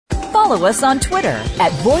follow us on Twitter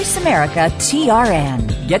at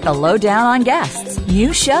VoiceAmericaTRN. Get the lowdown on guests,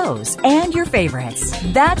 new shows, and your favorites.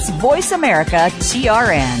 That's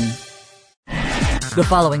VoiceAmericaTRN. The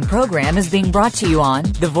following program is being brought to you on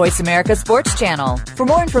the Voice America Sports Channel. For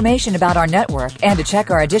more information about our network and to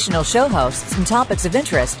check our additional show hosts and topics of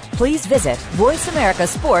interest, please visit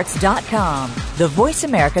VoiceAmericaSports.com. The Voice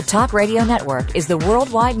America Talk Radio Network is the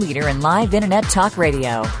worldwide leader in live Internet talk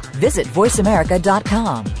radio. Visit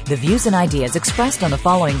VoiceAmerica.com. The views and ideas expressed on the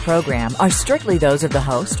following program are strictly those of the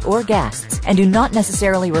host or guests and do not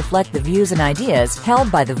necessarily reflect the views and ideas held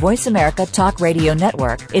by the Voice America Talk Radio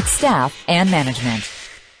Network, its staff, and management.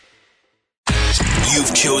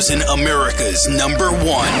 You've chosen America's number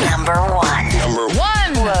one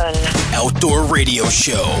outdoor radio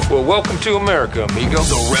show. Well, welcome to America, amigo.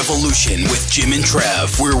 The Revolution with Jim and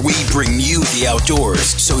Trav, where we bring you the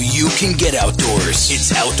outdoors so you can get outdoors.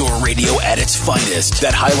 It's outdoor radio at its finest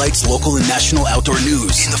that highlights local and national outdoor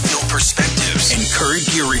news, in-the-field perspectives, and current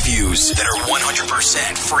gear reviews that are 100%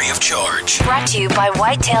 free of charge. Brought to you by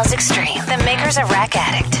Whitetails Extreme, the makers of Rack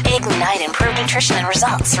Addict. Ignite improved nutrition and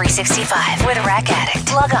results 365 with Rack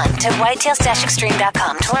Addict. Log on to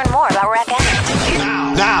whitetails-extreme.com to learn more about Rack Addict.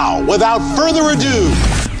 Now, without further ado,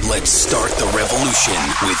 let's start the revolution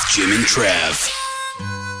with Jim and Trav.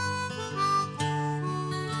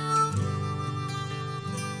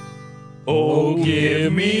 Oh,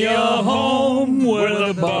 give me a home where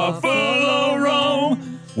the buffalo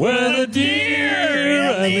roam, where the deer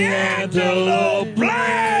and the antelope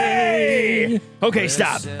play. Okay,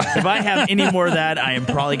 stop. If I have any more of that, I am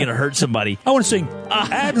probably going to hurt somebody. I want to sing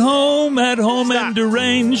At home stop. and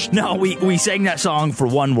deranged. No, we sang that song for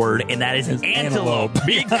one word, and that is antelope.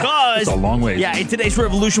 Because, it's a long way. Yeah, in today's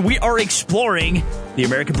revolution, we are exploring the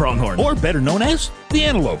American pronghorn. Or better known as the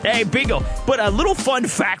antelope. Hey, bingo. But a little fun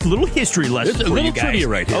fact, a little history lesson There's for a little you guys. trivia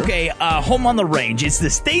right here. Okay, Home on the Range. It's the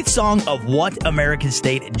state song of what American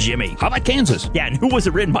state, Jimmy? How about Kansas? Yeah, and who was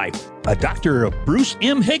it written by? Dr. Bruce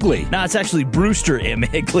M. Higley. No, it's actually Brewster M.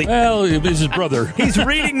 Higley. Well, it was his brother. He's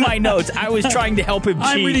reading my notes. I was trying to help him cheat.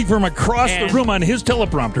 I'm reading from across the room on his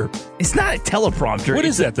teleprompter. It's not a teleprompter. What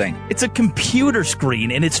is that thing? It's a computer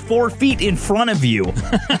screen, and it's 4 feet in front of you.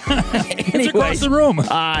 It's across the room. We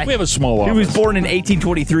have a small office. He was born in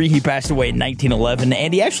 1823. He passed away in 1911,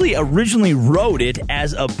 and he actually originally wrote it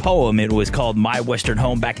as a poem. It was called My Western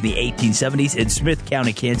Home back in the 1870s in Smith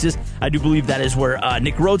County, Kansas. I do believe that is where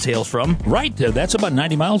Nick Rhodes hails from. Right. That's about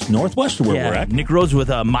 90 miles northwest of where we're at. Nick Rhodes with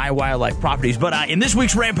My Wildlife Properties. But in this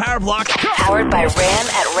week's Ram Power Block... Powered by Ram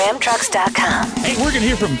at ramtrucks.com. Hey, we're going to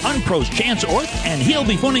hear from Unpro's Chance Orth, and he'll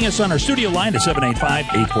be phoning us on our studio line at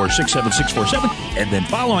 785-846-7647. And then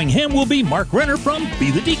following him will be Mark Renner from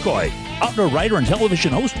Be the Decoy. Outdoor writer and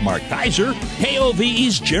television host Mark Kaiser,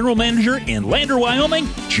 KOVE's general manager in Lander, Wyoming,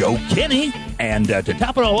 Joe Kinney. And to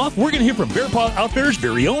top it all off, we're going to hear from Bear Paw Outfitters'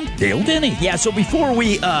 very own Dale Denny. Yeah, so before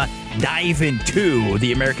we dive into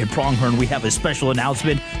the American pronghorn, we have a special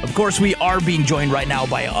announcement. Of course, we are being joined right now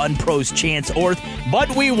by Unpro's Chance Orth,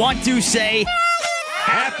 but we want to say...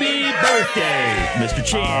 Happy birthday, Mr.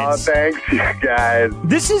 Chance. Oh, thanks, you guys.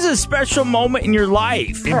 This is a special moment in your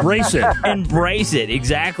life. Embrace it. Embrace it,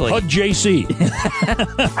 exactly. Hug JC.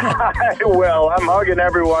 I will. I'm hugging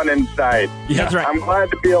everyone inside. Yeah, that's right. I'm glad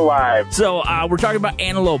to be alive. So, we're talking about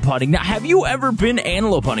antelope hunting. Now, have you ever been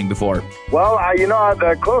antelope hunting before? Well,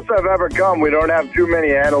 the closest I've ever come, we don't have too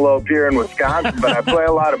many antelope here in Wisconsin, but I play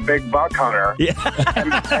a lot of big buck hunter. Yeah.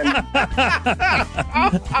 And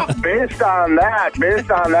based on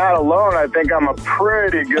that alone, I think I'm a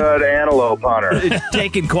pretty good antelope hunter. It's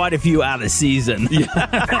taken quite a few out of season. That's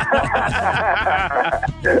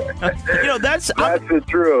the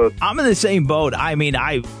truth. I'm in the same boat. I mean,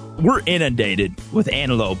 we're inundated with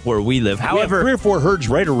antelope where we live. However, we have 3 or 4 herds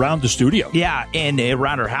right around the studio. Yeah, and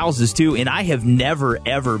around our houses too. And I have never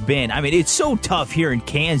ever been. I mean, it's so tough here in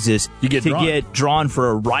Kansas to get drawn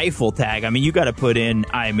for a rifle tag. I mean, you got to put in,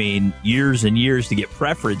 years and years to get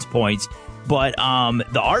preference points. But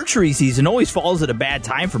the archery season always falls at a bad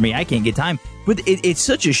time for me. I can't get time. But it's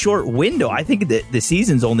such a short window. I think that the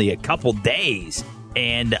season's only a couple days.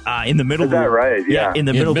 And in the middle of the right? Yeah, in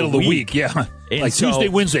the middle of the week. Yeah. And like Tuesday,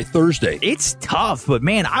 Wednesday, Thursday. It's tough, but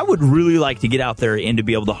man, I would really like to get out there and to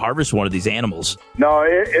be able to harvest one of these animals. No,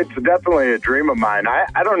 it's definitely a dream of mine.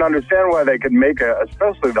 I don't understand why they could make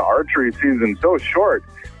especially the archery season so short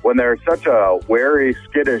when they're such a wary,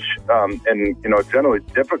 skittish, and generally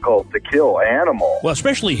difficult to kill animal. Well,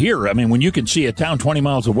 especially here. I mean, when you can see a town 20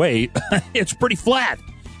 miles away, it's pretty flat.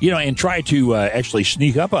 And try to actually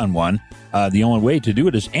sneak up on one. The only way to do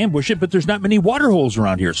it is ambush it, but there's not many water holes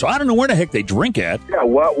around here, so I don't know where the heck they drink at. Yeah,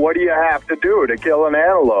 what do you have to do to kill an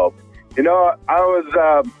antelope? You know,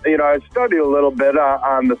 I studied a little bit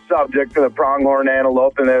on the subject of the pronghorn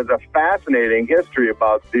antelope, and there's a fascinating history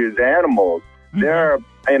about these animals. Mm-hmm. They're,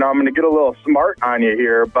 I'm going to get a little smart on you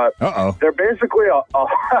here, but they're basically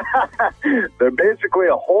they're basically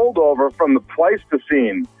a holdover from the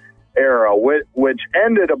Pleistocene era, which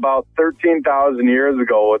ended about 13,000 years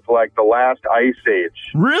ago with like the last ice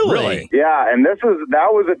age. Really? Yeah, and that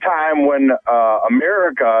was a time when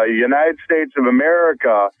America, United States of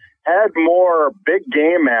America, had more big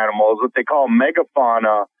game animals, what they call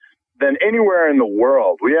megafauna, than anywhere in the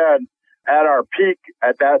world. We had, at our peak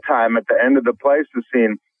at that time, at the end of the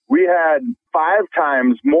Pleistocene, we had 5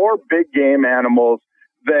 times more big game animals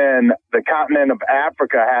than the continent of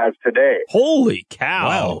Africa has today. Holy cow.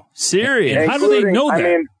 Wow. Serious. How do they know that? I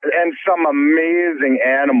mean, and some amazing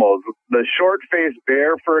animals. The short-faced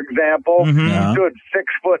bear, for example, stood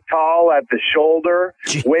 6 foot tall at the shoulder,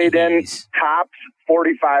 weighed in tops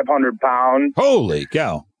 4,500 pounds. Holy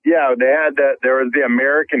cow. Yeah, there was the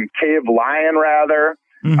American cave lion, rather,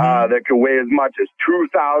 that could weigh as much as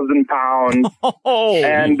 2,000 pounds. Oh,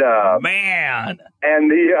 and, man.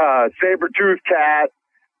 And the saber-toothed cat,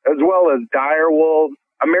 as well as dire wolves,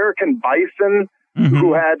 American bison,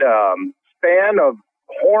 who had a span of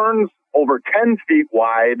horns over 10 feet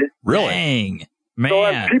wide. Really? Dang. Man. So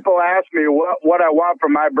when people ask me what I want for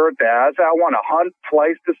my birthday, I say I want to hunt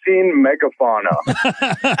Pleistocene megafauna.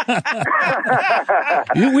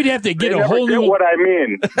 We'd have to get a whole new... what I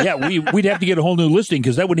mean. Yeah, we'd have to get a whole new listing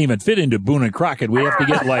because that wouldn't even fit into Boone and Crockett. We have to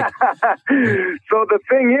get like... So the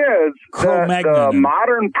thing is, the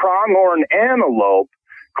modern pronghorn antelope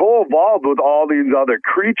co-evolved with all these other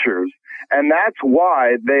creatures, and that's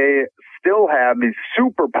why they still have these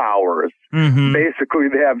superpowers. Basically,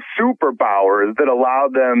 they have superpowers that allow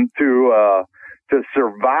them to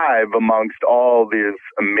survive amongst all these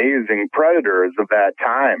amazing predators of that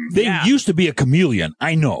time. They used to be a chameleon.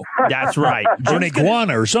 I know. That's right. An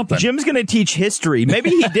iguana or something. Jim's going to teach history. Maybe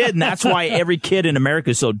he did, and that's why every kid in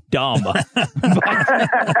America is so dumb.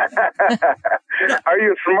 Are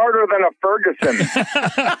you smarter than a Ferguson?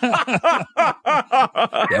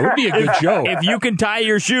 That would be a good show. If you can tie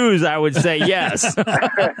your shoes, I would say yes.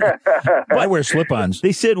 I wear slip-ons.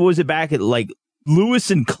 They said, was it back at like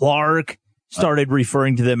Lewis and Clark started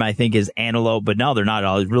referring to them, I think, as antelope, but now they're not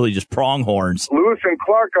all. It's really just pronghorns. Lewis and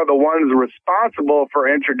Clark are the ones responsible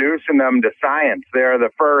for introducing them to science. They're the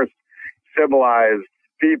first civilized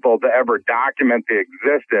people to ever document the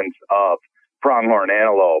existence of pronghorn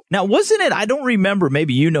antelope. Now, wasn't it, I don't remember,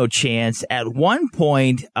 maybe you know, Chance, at one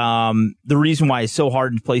point, the reason why it's so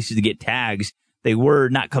hard in places to get tags, they were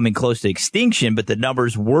not coming close to extinction, but the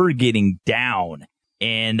numbers were getting down.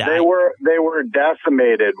 And they were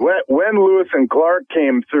decimated. When Lewis and Clark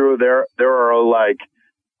came through, there are like,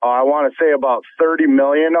 I want to say about 30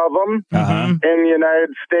 million of them in the United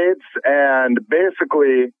States. And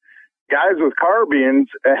basically, guys with carbines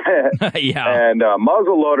and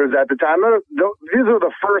muzzle loaders at the time, these are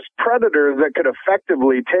the first predators that could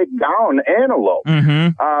effectively take down antelope.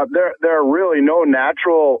 There are really no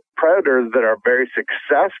natural predators that are very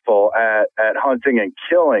successful at hunting and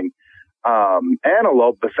killing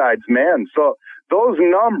antelope besides man. So those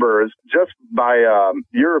numbers just by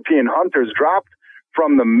European hunters dropped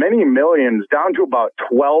from the many millions down to about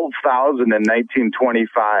 12,000 in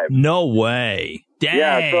 1925. No way. Dang.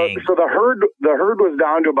 Yeah, so the herd was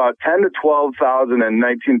down to about 10 to 12,000 in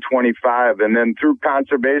 1925, and then through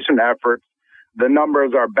conservation efforts, the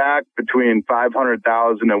numbers are back between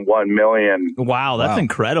 500,000 and 1 million. Wow, that's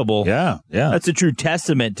incredible. Yeah. That's a true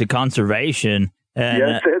testament to conservation. And,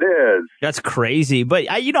 yes, it is. That's crazy. But,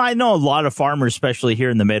 I know a lot of farmers, especially here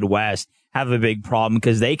in the Midwest, have a big problem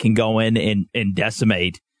because they can go in and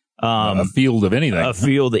decimate a field of anything. A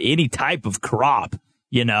field, any type of crop,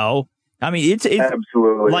 I mean, it's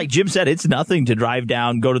absolutely, like Jim said, it's nothing to drive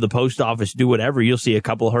down, go to the post office, do whatever. You'll see a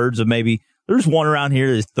couple herds of maybe, there's one around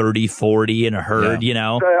here that's 30, 40 in a herd,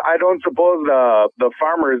 I don't suppose the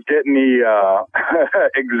farmers get any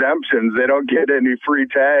exemptions. They don't get any free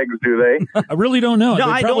tags, do they? I really don't know.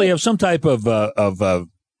 No, they probably have some type of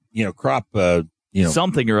crop,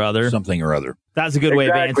 something or other. Something or other. That's a good way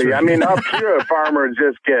of answering. I mean, up here, farmers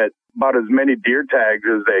just get about as many deer tags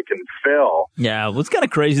as they can fill. Yeah, well, it's kind of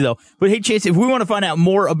crazy, though. But, hey, Chase, if we want to find out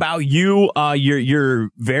more about you, your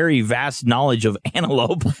very vast knowledge of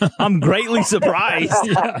antelope, I'm greatly surprised.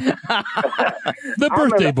 The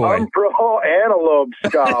birthday boy. I'm a pro antelope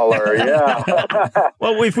scholar, yeah.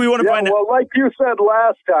 Well, if we want to find out. Well, like you said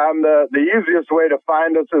last time, the easiest way to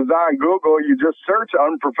find us is on Google. You just search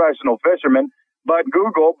unprofessional fisherman. But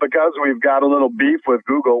Google, because we've got a little beef with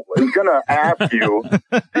Google, is going to ask you,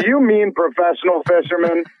 do you mean professional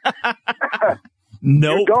fishermen?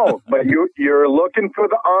 Nope. You don't, but you're looking for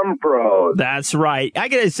the pros. That's right. I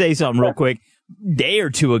got to say something real quick. Day or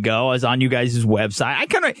two ago, I was on you guys' website.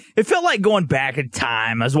 It felt like going back in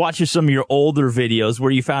time. I was watching some of your older videos where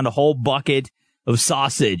you found a whole bucket of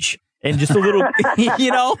sausage. And just a little,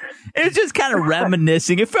 it was just kind of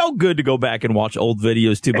reminiscing. It felt good to go back and watch old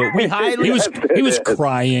videos too. But he was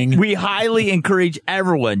crying. We highly encourage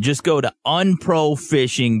everyone, just go to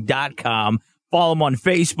unprofishing.com. Follow them on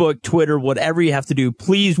Facebook, Twitter, whatever you have to do.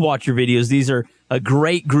 Please watch your videos. These are a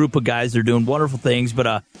great group of guys. They're doing wonderful things.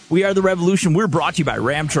 But we are the Revolution. We're brought to you by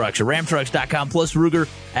Ram Trucks at ramtrucks.com, plus Ruger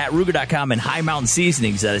at Ruger.com, and High Mountain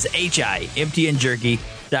Seasonings. That is HIMTN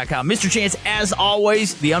Jerky.com. Mr. Chance, as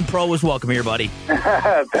always, the Unpro is welcome here, buddy.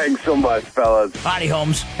 Thanks so much, fellas. Howdy,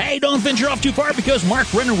 Holmes. Hey, don't venture off too far, because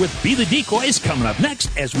Mark Renner with Be the Decoy is coming up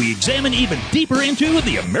next as we examine even deeper into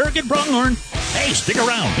the American pronghorn. Hey, stick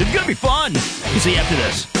around. It's going to be fun. We'll see you after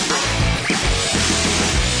this.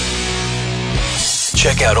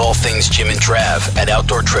 Check out all things Jim and Trav at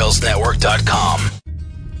OutdoorTrailsNetwork.com.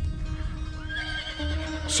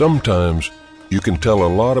 Sometimes you can tell a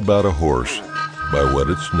lot about a horse by what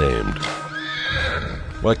it's named.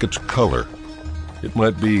 Like its color. It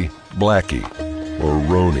might be Blackie, or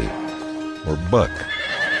Rony, or Buck.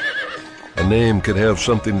 A name could have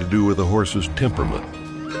something to do with a horse's temperament,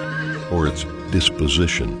 or its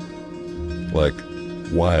disposition. Like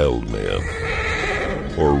Wild Man,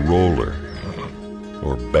 or Roller,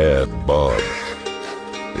 or Bad Bob.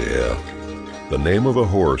 Yeah, the name of a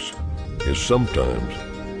horse is sometimes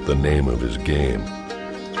the name of his game.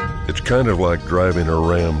 It's kind of like driving a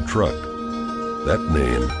Ram truck. That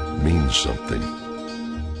name means something.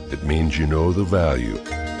 It means you know the value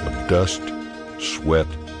of dust, sweat,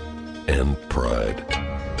 and pride.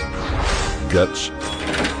 Guts,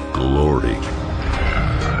 glory.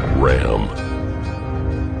 Ram.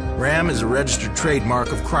 Ram is a registered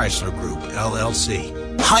trademark of Chrysler Group, LLC.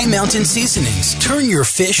 High Mountain Seasonings. Turn your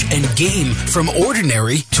fish and game from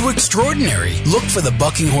ordinary to extraordinary. Look for the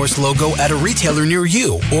Bucking Horse logo at a retailer near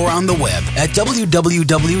you or on the web at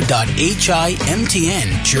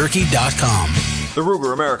www.himtnjerky.com. The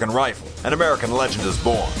Ruger American Rifle. An American legend is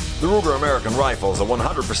born. The Ruger American Rifle is a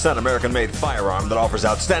 100% American-made firearm that offers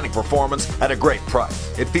outstanding performance at a great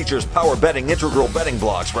price. It features power bedding integral bedding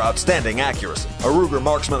blocks for outstanding accuracy, a Ruger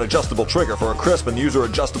Marksman adjustable trigger for a crisp and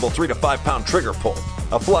user-adjustable 3 to 5 pound trigger pull,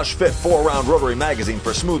 a flush-fit 4-round rotary magazine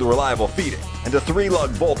for smooth, reliable feeding, and a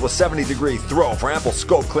 3-lug bolt with 70-degree throw for ample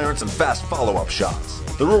scope clearance and fast follow-up shots.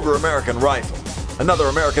 The Ruger American Rifle, another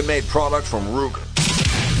American-made product from Ruger.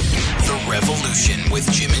 The Revolution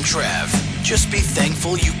with Jim and Trav. Just be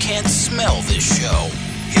thankful you can't smell this show.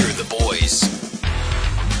 Here are the boys.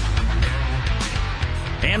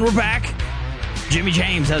 And we're back. Jimmy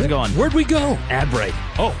James, how's it going? Where'd we go? Ad break.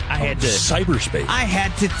 I had to cyberspace. I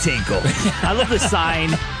had to tinkle. I love the sign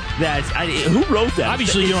that. Who wrote that?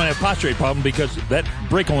 Obviously, you don't have a prostrate problem because that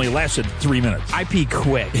break only lasted 3 minutes. I pee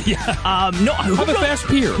quick. Yeah. No. Have a fast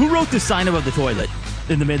peer. Who wrote the sign above the toilet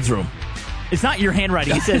in the men's room? It's not your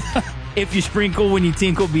handwriting. It says, "If you sprinkle when you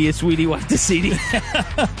tinkle, be a sweetie, wipe the seedy."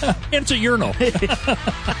 It's a urinal. Who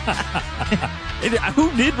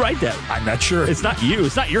did write that? I'm not sure. It's not you.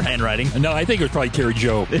 It's not your handwriting. No, I think it was probably Carrie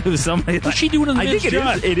Jo. It was somebody. What's she doing in the men's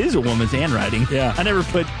shot? It is a woman's handwriting. Yeah. I never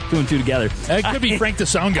put 2 and 2 together. It could be Frank the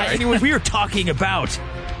sound guy. Anyway, we are talking about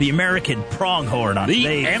the American pronghorn on the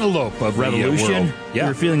today's antelope of Revolution. The world. Yeah.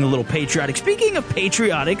 We're feeling a little patriotic. Speaking of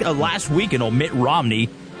patriotic, last weekend, old Mitt Romney,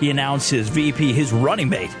 he announced his VP, his running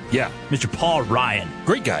mate. Yeah. Mr. Paul Ryan.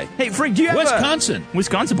 Great guy. Hey, Frank, do you have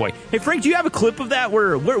Wisconsin boy. Hey, Frank, do you have a clip of that?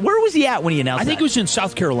 Where was he at when he announced that? I think it was in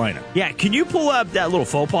South Carolina. Yeah. Can you pull up that little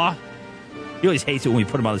faux pas? He always hates it when we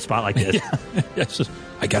put him on the spot like this. Yes.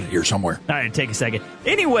 I got it here somewhere. All right, take a second.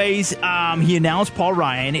 Anyways, he announced Paul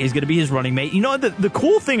Ryan is going to be his running mate. You know, the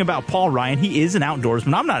cool thing about Paul Ryan, he is an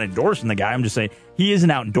outdoorsman. I'm not endorsing the guy. I'm just saying he is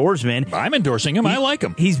an outdoorsman. I'm endorsing him. I like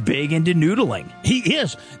him. He's big into noodling. He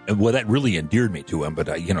is. Well, that really endeared me to him. But,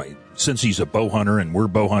 since he's a bow hunter and we're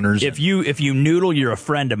bow hunters. If you noodle, you're a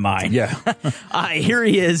friend of mine. Yeah. Here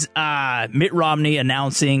he is, Mitt Romney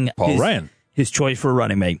announcing Paul Ryan. His choice for a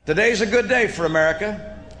running mate. Today's a good day for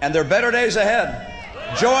America, and there are better days ahead.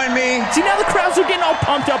 Join me. See, now the crowds are getting all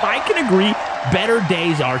pumped up. I can agree. Better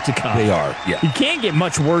days are to come. They are, yeah. You can't get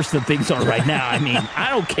much worse than things are right now. I mean, I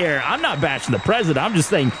don't care. I'm not bashing the president. I'm just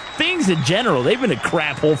saying things in general, they've been a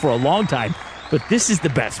crap hole for a long time. But this is the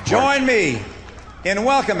best part. Join me in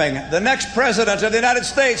welcoming the next president of the United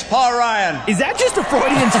States, Paul Ryan. Is that just a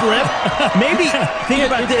Freudian slip? Maybe think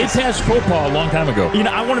about this. It passed Paul a long time ago. You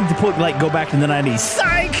know, I want him to go back to the 90s.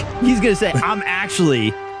 Psych! He's going to say, I'm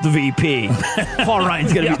actually the VP. Paul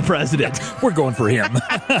Ryan's going to be the president. We're going for him.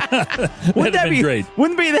 Wouldn't that be great?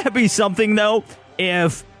 Wouldn't that be something, though,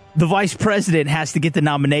 if the vice president has to get the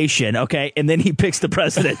nomination, okay, and then he picks the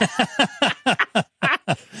president?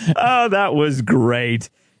 Oh, that was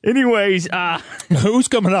great. Anyways, who's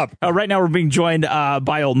coming up? Right now we're being joined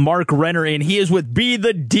by old Mark Renner, and he is with Be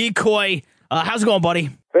the Decoy. How's it going, buddy?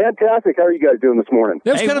 Fantastic. How are you guys doing this morning?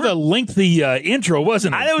 That was kind of a lengthy intro,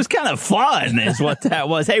 wasn't it? It was kind of fun, is what that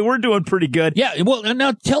was. Hey, we're doing pretty good. Yeah, well,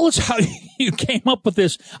 now tell us how you came up with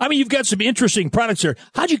this. I mean, you've got some interesting products here.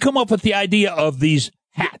 How'd you come up with the idea of these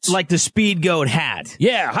hats? Like the Speed Goat hat.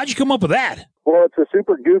 Yeah, how'd you come up with that? Well, it's a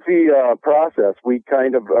super goofy process. We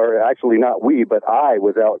kind of, or actually not we, but I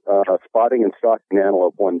was out spotting and stalking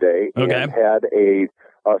antelope one day and had a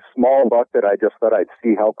small buck that I just thought I'd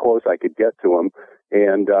see how close I could get to him,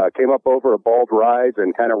 and came up over a bald rise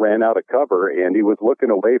and kind of ran out of cover, and he was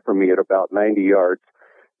looking away from me at about 90 yards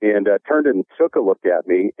and turned and took a look at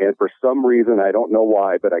me, and for some reason, I don't know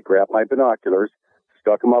why, but I grabbed my binoculars,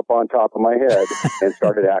 stuck them up on top of my head, and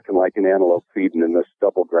started acting like an antelope feeding in the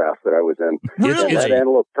stubble grass that I was in. Really? And that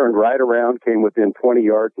antelope turned right around, came within 20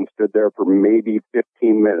 yards, and stood there for maybe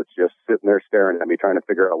 15 minutes, just sitting there staring at me, trying to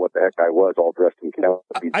figure out what the heck I was, all dressed in camo.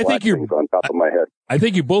 I think you're on top of my head. I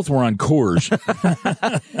think you both were on Coors.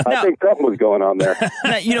 I think something was going on there.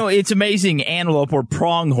 Now, you know, it's amazing. Antelope or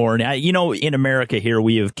pronghorn. You know, in America here,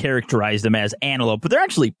 we have characterized them as antelope, but they're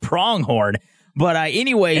actually pronghorn. But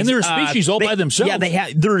anyways, and they're a species all by themselves. Yeah, they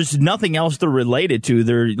have. There's nothing else they're related to.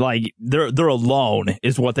 They're alone,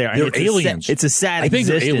 is what they are. They're aliens. It's a sad I think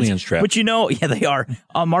existence. they're aliens, Trav. But you know, yeah, they are.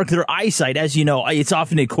 Mark, their eyesight, as you know, it's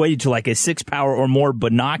often equated to like a 6-power or more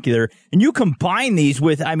binocular. And you combine these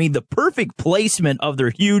with, I mean, the perfect placement of their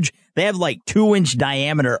huge. They have like 2-inch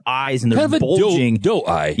diameter eyes, and they're kind of bulging, doe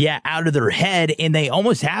eye, out of their head, and they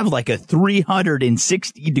almost have like a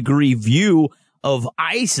 360-degree view of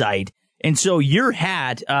eyesight. And so your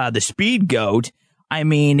hat, the Speed Goat, I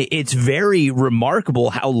mean, it's very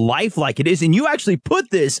remarkable how lifelike it is. And you actually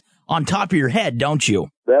put this on top of your head, don't you?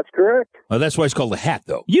 That's correct. Well, that's why it's called a hat,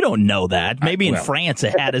 though. You don't know that. Maybe in France,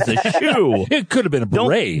 a hat is a shoe. It could have been a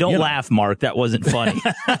beret. Don't laugh, Mark. That wasn't funny.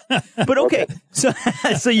 But okay,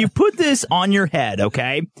 so you put this on your head,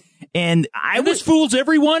 okay? And this fools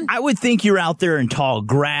everyone? I would think you're out there in tall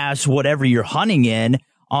grass, whatever you're hunting in.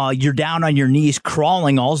 You're down on your knees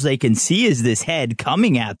crawling. All they can see is this head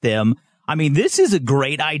coming at them. I mean, this is a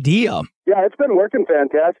great idea. Yeah, it's been working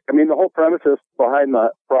fantastic. I mean, the whole premise behind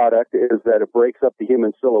the product is that it breaks up the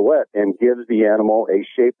human silhouette and gives the animal a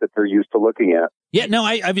shape that they're used to looking at. Yeah, no,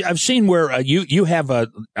 I've seen where you have I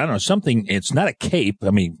don't know, something. It's not a cape.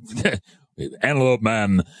 I mean, antelope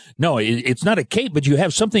man. No, it's not a cape, but you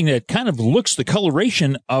have something that kind of looks the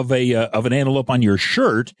coloration of an antelope on your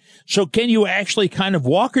shirt. So can you actually kind of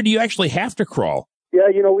walk, or do you actually have to crawl? Yeah,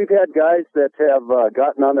 you know, we've had guys that have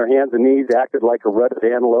gotten on their hands and knees, acted like a rutted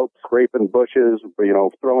antelope, scraping bushes, you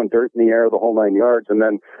know, throwing dirt in the air, the whole 9 yards. And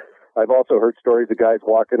then I've also heard stories of guys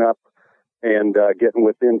walking up and getting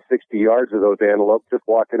within 60 yards of those antelope, just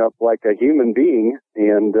walking up like a human being,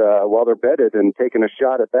 and while they're bedded and taking a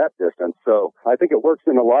shot at that distance. So I think it works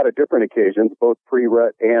in a lot of different occasions, both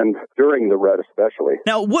pre-rut and during the rut especially.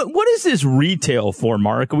 Now, what is this retail for,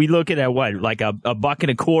 Mark? Are we looking at what, like a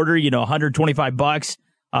 $1.25, you know, $125?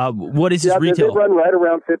 What is this retail? They run right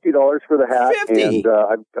around $50 for the hat. 50? And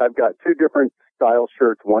I've got two different style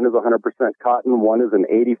shirts. One is 100% cotton. One is an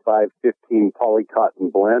 85-15 poly cotton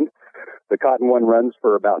blend. The cotton one runs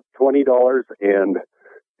for about $20, and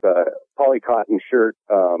the poly cotton shirt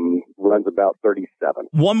runs about $37.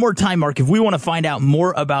 One more time, Mark, if we want to find out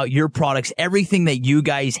more about your products, everything that you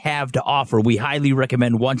guys have to offer, we highly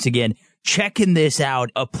recommend, once again, checking this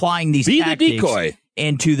out, applying these tactics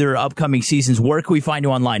into their upcoming seasons. Where can we find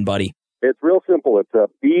you online, buddy? It's real simple. It's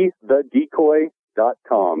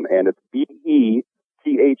bethedecoy.com, and it's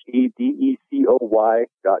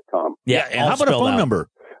BETHEDECOY.com. Yeah, and how about a phone number?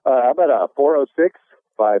 How about a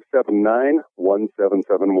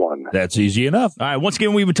 406-579-1771. That's easy enough. All right. Once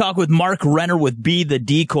again, we would talk with Mark Renner with Be the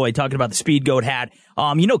Decoy, talking about the Speed Goat hat.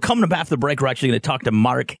 You know, coming up after the break, we're actually going to talk to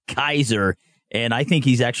Mark Kaiser. and I think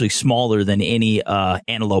he's actually smaller than any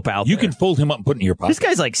antelope out there. You can fold him up and put it in your pocket. This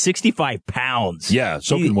guy's like 65 pounds. Yeah,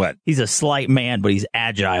 soaking wet. He's a slight man, but he's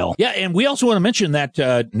agile. Yeah, and we also want to mention that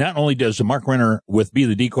not only does Mark Renner with Be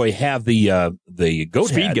the Decoy have the goat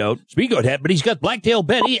Speed goat hat, but he's got Blacktail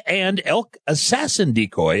Betty and Elk Assassin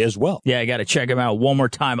Decoy as well. Yeah, I got to check him out one more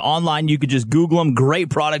time. Online, you could just Google them. Great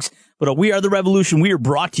products. But we are the Revolution. We are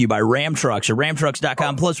brought to you by Ram Trucks at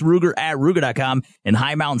ramtrucks.com, plus Ruger at ruger.com, and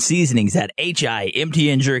High Mountain Seasonings at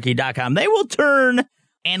HIMTNjerky.com. They will turn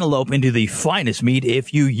antelope into the finest meat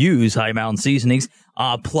if you use High Mountain Seasonings,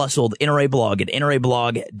 plus old NRA blog at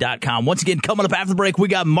nrablog.com. Once again, coming up after the break, we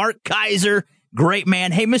got Mark Kaiser. Great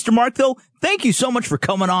man. Hey, Mr. Mark, though, thank you so much for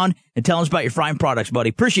coming on and telling us about your fine products, buddy.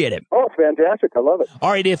 Appreciate it. Oh, fantastic. I love it. All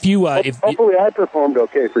right, hopefully I performed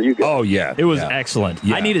okay for you guys. Oh, yeah. It was excellent.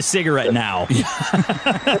 Yeah. I need a cigarette now.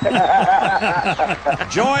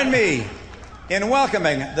 Join me in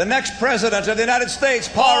welcoming the next president of the United States,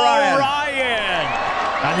 Paul Ryan.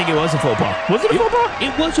 I think it was a faux pas. Was it a faux pas?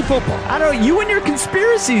 It was a faux pas. I don't know. You and your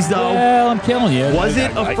conspiracies, though. Well, I'm telling you. Was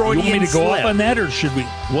it a Freudian slip? You want me to go off on that, or should we?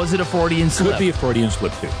 Was it a Freudian slip? Could be a Freudian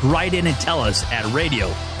slip, too. Write in and tell us at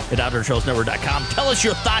radio@OutdoorTrailsNetwork.com. Tell us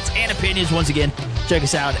your thoughts and opinions. Once again, check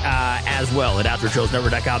us out as well at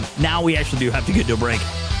OutdoorTrailsNetwork.com. Now we actually do have to get to a break.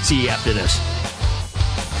 See you after this.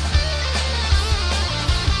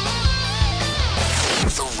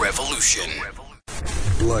 The Revolution.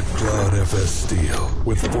 Black Cloud FS Steel.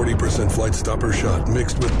 With 40% flight stopper shot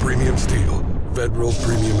mixed with premium steel, Federal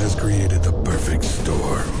Premium has created the perfect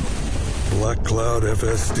storm. Black Cloud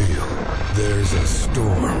FS Steel. There's a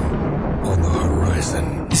storm on the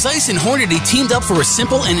horizon. Zeiss and Hornady teamed up for a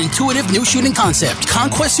simple and intuitive new shooting concept,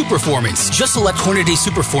 Conquest Superformance. Just select Hornady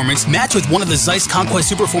Superformance, match with one of the Zeiss Conquest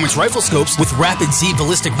Superformance rifle scopes with Rapid Z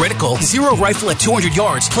ballistic reticle, zero rifle at 200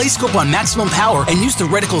 yards, play scope on maximum power, and use the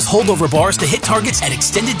reticle's holdover bars to hit targets at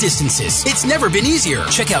extended distances. It's never been easier.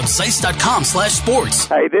 Check out Zeiss.com/sports.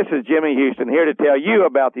 Hey, this is Jimmy Houston here to tell you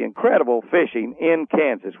about the incredible fishing in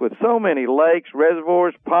Kansas. With so many lakes,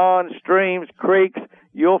 reservoirs, ponds, streams, creeks,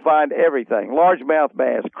 you'll find everything. Largemouth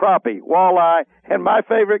bass, crappie, walleye, and my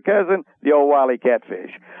favorite cousin, the old wily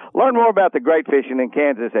catfish. Learn more about the great fishing in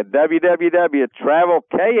Kansas at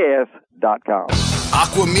www.travelks.com.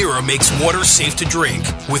 Aquamira makes water safe to drink.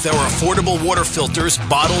 With our affordable water filters,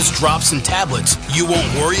 bottles, drops, and tablets, you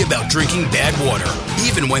won't worry about drinking bad water,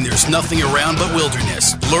 even when there's nothing around but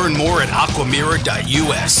wilderness. Learn more at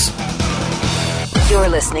aquamira.us. You're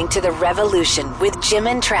listening to The Revolution with Jim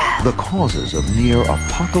and Trav. The causes of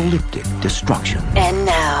near-apocalyptic destruction. And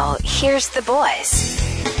now, here's the boys.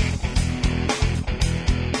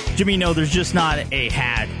 Jimmy, no, there's just not a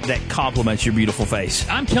hat that complements your beautiful face.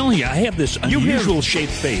 I'm telling you, I have this unusual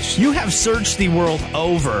shaped face. You have searched the world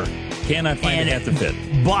over. Cannot find a hat to fit.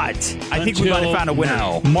 But I think we might have found a winner.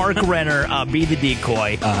 Now. Mark Renner, Be the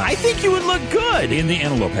Decoy. I think you would look good. In the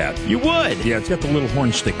antelope hat. You would. Yeah, it's got the little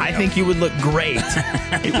horn sticking I think you would look great.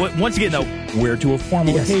 Once again, though. Wear to a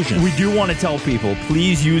formal occasion. We do want to tell people,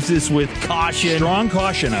 please use this with caution. Strong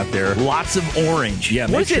caution out there. Lots of orange. Yeah,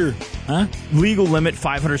 make sure. Huh? Legal limit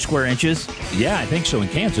 500 square inches. Yeah, I think so in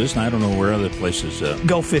Kansas. And I don't know where other places.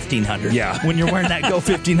 Go 1,500. Yeah. When you're wearing that, go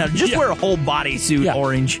 1,500. Just wear a whole bodysuit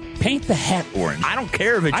orange. Paint the hat orange. I don't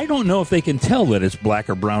care if it's... I don't know if they can tell that it's black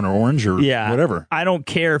or brown or orange or whatever. I don't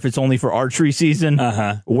care if it's only for archery season.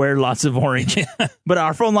 Wear lots of orange. But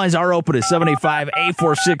our phone lines are open at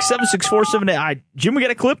 785-846-7647. Jim, we got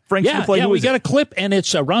a clip? Frank's going to play. Yeah, we got a clip, and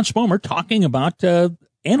it's Ron Spomer talking about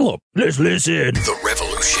antelope. Let's listen. The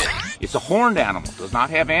Revolution. It's a horned animal. It does not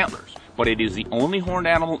have antlers, but it is the only horned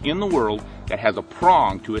animal in the world that has a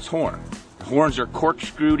prong to its horn. The horns are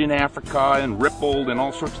corkscrewed in Africa and rippled and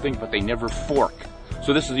all sorts of things, but they never fork.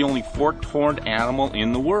 So this is the only forked horned animal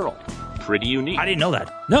in the world. Pretty unique. I didn't know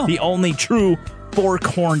that. No. The only true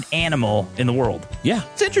fork-horned animal in the world. Yeah.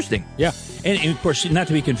 It's interesting. Yeah. And of course, not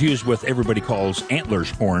to be confused with everybody calls antlers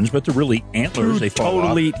horns, but they're really antlers. They fall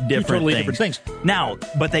totally off. different things. Now,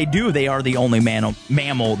 but they are the only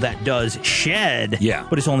mammal that does shed. Yeah.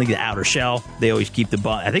 But it's only the outer shell. They always keep the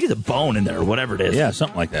bone. I think it's a bone in there or whatever it is. Yeah,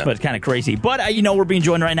 something like that. But it's kind of crazy. But, we're being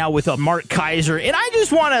joined right now with Mark Kaiser. And I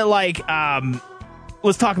just want to,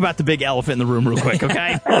 let's talk about the big elephant in the room real quick,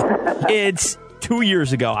 okay? It's 2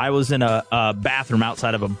 years ago, I was in a bathroom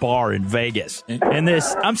outside of a bar in Vegas. And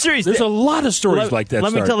I'm serious. There's a lot of stories like that.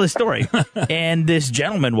 Let me tell this story. And this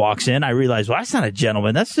gentleman walks in. I realize, well, that's not a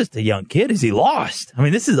gentleman. That's just a young kid. Is he lost? I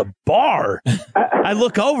mean, this is a bar. I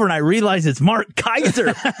look over and I realize it's Mark Kaiser.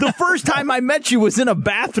 The first time I met you was in a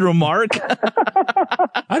bathroom, Mark.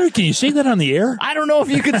 Can you say that on the air? I don't know if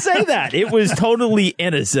you could say that. It was totally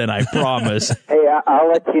innocent, I promise. Hey, Hey, I'll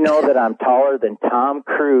let you know that I'm taller than Tom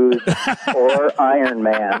Cruise or Iron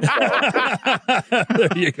Man. So.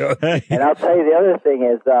 There you go. And I'll tell you the other thing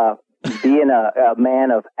is, being a man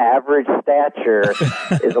of average stature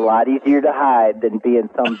is a lot easier to hide than being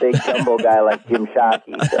some big jumbo guy like Jim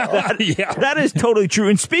Shockey. So. That is totally true.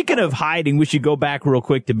 And speaking of hiding, we should go back real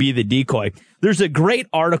quick to Be the Decoy. There's a great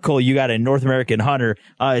article you got in North American Hunter.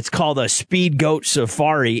 It's called a Speed Goat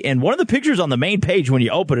Safari. And one of the pictures on the main page when you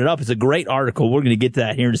open it up is a great article. We're going to get to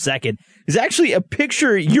that here in a second. It's actually a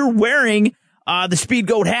picture you're wearing the Speed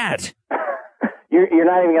Goat hat. You're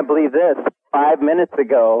not even going to believe this. 5 minutes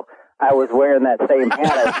ago, I was wearing that same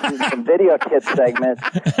hat. I was doing some video kit segments.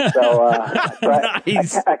 So,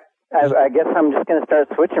 nice. I guess I'm just going to start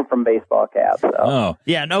switching from baseball caps. So. Oh,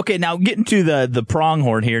 yeah. Okay, now getting to the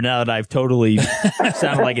pronghorn here, now that I've totally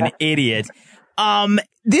sounded like an idiot.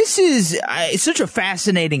 This is it's such a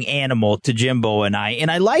fascinating animal to Jimbo and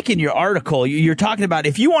I like in your article, you're talking about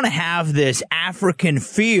if you want to have this African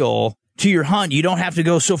feel to your hunt, you don't have to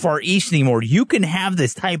go so far east anymore. You can have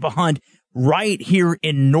this type of hunt right here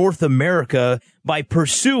in North America by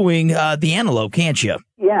pursuing the antelope, can't you?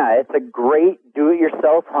 Yeah, it's a great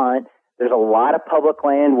do-it-yourself hunt. There's a lot of public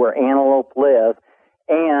land where antelope live,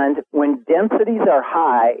 and when densities are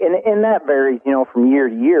high, and that varies, from year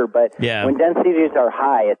to year, but when densities are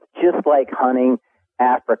high, it's just like hunting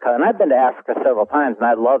Africa. And I've been to Africa several times, and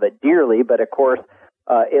I love it dearly, but of course,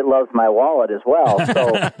 it loves my wallet as well.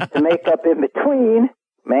 So to make up in between,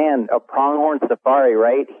 man, a pronghorn safari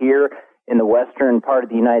right here in the western part of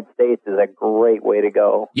the United States is a great way to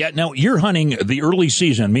go. Yeah, now you're hunting the early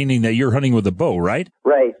season, meaning that you're hunting with a bow, right?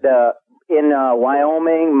 Right. In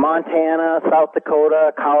Wyoming, Montana, South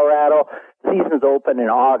Dakota, Colorado, season's open in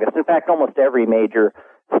August. In fact, almost every major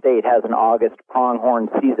state has an August pronghorn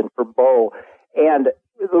season for bow. And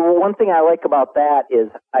the one thing I like about that is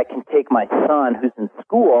I can take my son who's in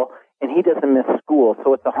school, and he doesn't miss school.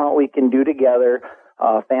 So it's a hunt we can do together,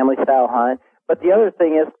 family-style hunt. But the other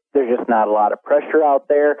thing is there's just not a lot of pressure out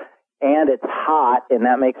there, and it's hot, and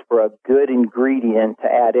that makes for a good ingredient to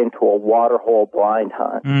add into a waterhole blind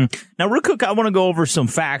hunt. Now, real quick, I want to go over some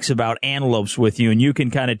facts about antelopes with you, and you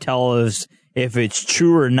can kind of tell us if it's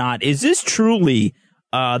true or not. Is this truly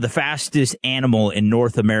the fastest animal in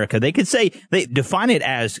North America? They could say, they define it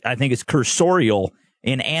as, I think it's cursorial,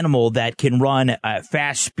 an animal that can run at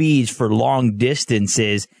fast speeds for long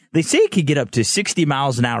distances. They say it could get up to 60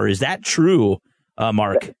 miles an hour. Is that true,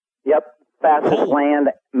 Mark? Yep. Fastest land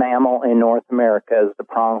mammal in North America is the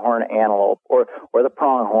pronghorn antelope, or the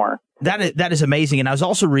pronghorn. That is amazing. And I was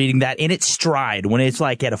also reading that in its stride, when it's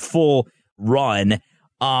like at a full run,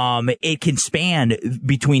 it can span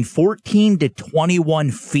between 14 to 21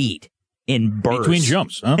 feet in bursts. Between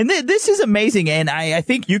jumps, huh? And this is amazing, and I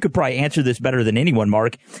think you could probably answer this better than anyone,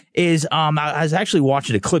 Mark, is I was actually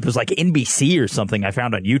watching a clip. It was like NBC or something I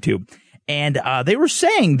found on YouTube, and they were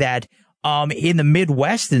saying that in the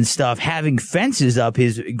Midwest and stuff, having fences up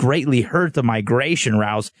has greatly hurt the migration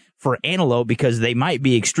routes for antelope because they might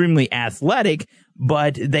be extremely athletic,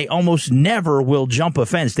 but they almost never will jump a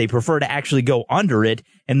fence. They prefer to actually go under it,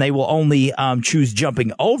 and they will only choose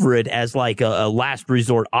jumping over it as like a last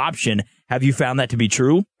resort option. Have you found that to be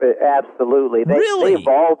true? Absolutely. They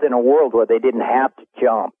evolved in a world where they didn't have to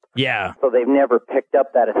jump. Yeah. So they've never picked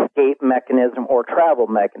up that escape mechanism or travel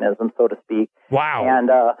mechanism, so to speak. Wow.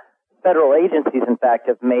 And federal agencies, in fact,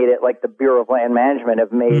 have made it, like the Bureau of Land Management,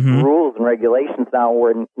 have made rules and regulations now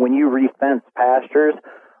where when you re-fence pastures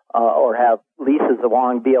or have leases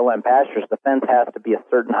along BLM pastures, the fence has to be a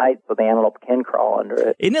certain height so the antelope can crawl under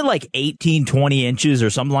it. Isn't it like 18, 20 inches or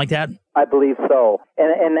something like that? I believe so.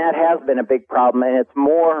 And that has been a big problem, and it's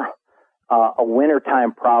more a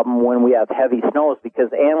wintertime problem when we have heavy snows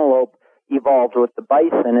because antelope evolved with the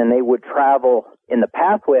bison, and they would travel in the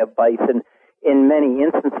pathway of bison. In many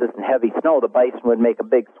instances in heavy snow, the bison would make a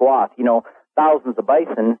big swath. Thousands of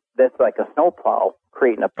bison, that's like a snowplow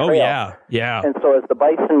creating a trail. Oh, yeah, yeah. And so as the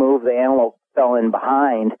bison moved, the antelope fell in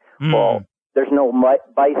behind. Well, there's no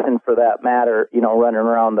bison for that matter, running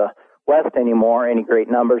around the west anymore, any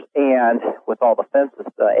great numbers. And with all the fences,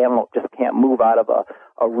 the antelope just can't move out of a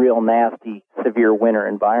real nasty, severe winter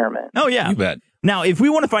environment. Oh, yeah. You bet. Now, if we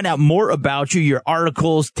want to find out more about you, your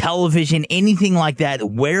articles, television, anything like that,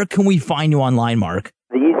 where can we find you online, Mark?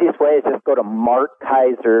 The easiest way is just go to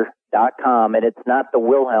markkaiser.com, and it's not the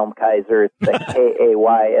Wilhelm Kaiser, it's the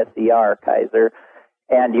Kayser Kaiser.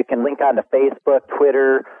 And you can link onto Facebook,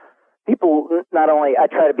 Twitter, people, not only, I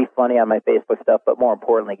try to be funny on my Facebook stuff, but more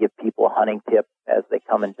importantly, give people a hunting tip as they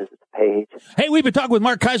come and visit the page. Hey, we've been talking with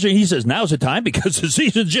Mark Kaiser. He says now's the time because the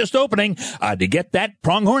season's just opening to get that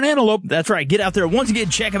pronghorn antelope. That's right. Get out there. Once again,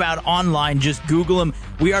 check them out online. Just Google them.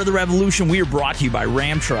 We Are the Revolution. We are brought to you by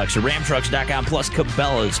Ram Trucks at ramtrucks.com, plus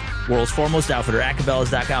Cabela's, world's foremost outfitter at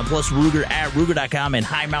Cabela's.com, plus Ruger at Ruger.com, and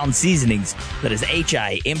High Mountain Seasonings. That is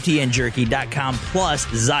HIMTNjerky.com, plus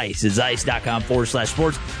Zeiss at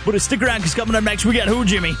Zeiss.com/sports. But stick around because coming up next, we got who,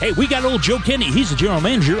 Jimmy? Hey, we got old Joe Kenny. He's the general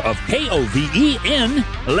manager of KOVE in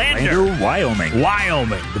Lander, Wyoming.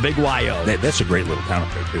 The big YO. That's a great little town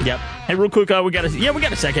up there, too. Yep. Hey, real quick, we got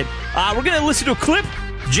a second. We're going to listen to a clip.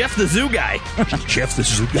 Jeff the Zoo Guy. Jeff the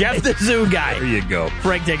Zoo Guy. Jeff the Zoo Guy. There you go.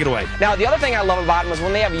 Frank, take it away. Now, the other thing I love about them is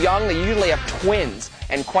when they have young, they usually have twins.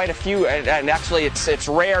 And quite a few, and actually it's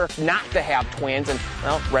rare not to have twins, and,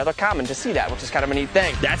 well, rather common to see that, which is kind of a neat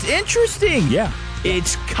thing. That's interesting. Yeah.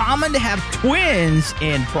 It's common to have twins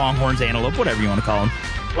in pronghorns, antelope, whatever you want to call them.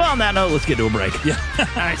 Well, on that note, let's get to a break. Yeah. All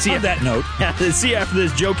right, see you. On that note. See you after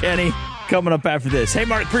this. Joe Kenny coming up after this. Hey,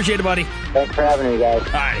 Mark, appreciate it, buddy. Thanks for having me, guys.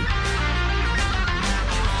 All right.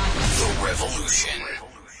 The Revolution.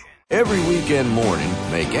 Every weekend morning,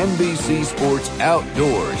 make NBC Sports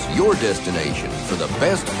Outdoors your destination for the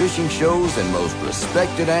best fishing shows and most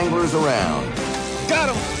respected anglers around. Got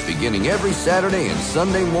 'em! Beginning every Saturday and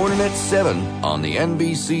Sunday morning at 7 on the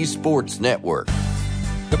NBC Sports Network.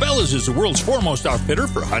 Cabela's is the world's foremost outfitter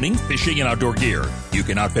for hunting, fishing, and outdoor gear. You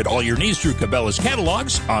can outfit all your needs through Cabela's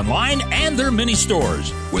catalogs, online, and their mini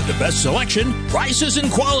stores. With the best selection, prices, and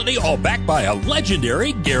quality, all backed by a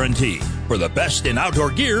legendary guarantee. For the best in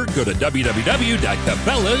outdoor gear, go to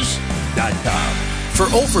www.cabela's.com. For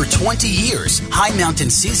over 20 years, High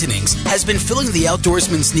Mountain Seasonings has been filling the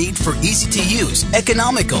outdoorsman's need for easy-to-use,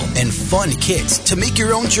 economical, and fun kits to make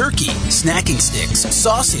your own jerky, snacking sticks,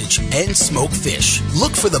 sausage, and smoked fish.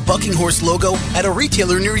 Look for the Bucking Horse logo at a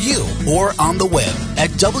retailer near you or on the web at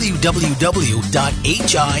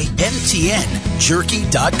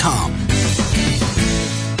www.himtnjerky.com.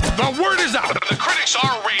 The word is out. The critics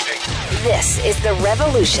are raving. This is The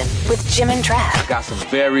Revolution with Jim and Trav. I got some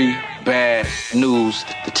very bad news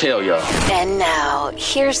to tell y'all. And now,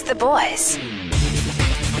 here's the boys.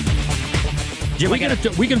 Jim, we going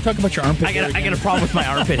to talk about your armpit hair? I got a problem with my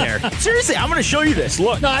armpit hair. Seriously, I'm going to show you this.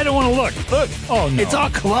 Look. No, I don't want to look. Look. Oh, no. It's all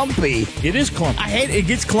clumpy. It is clumpy. I hate it. It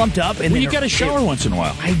gets clumped up. And you got to shower once in a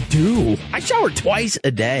while. I do. I shower twice a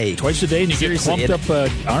day. Twice a day, and you get clumped up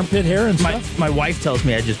armpit hair and stuff? My wife tells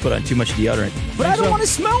me I just put on too much deodorant. But I don't want to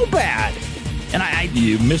smell bad. And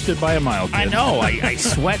you missed it by a mile, kid. I know. I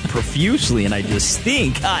sweat profusely, and I just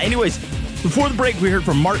stink. Anyways, before the break, we heard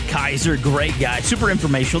from Mark Kaiser, great guy, super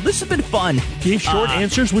informational. This has been fun. Gave short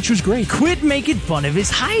answers, which was great. Quit making fun of his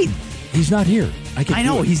height. He's not here. I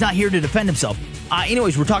know. He's not here to defend himself.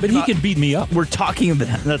 Anyways, we're talking But he can beat me up. We're talking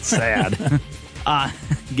about... That's sad.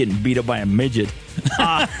 Getting beat up by a midget.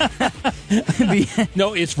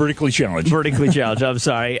 No, it's vertically challenged. Vertically challenged. I'm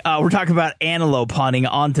sorry. We're talking about antelope hunting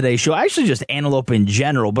on today's show. Actually, just antelope in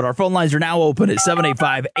general. But our phone lines are now open at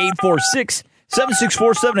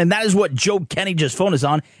 785-846-7647. And that is what Joe Kenny just phoned us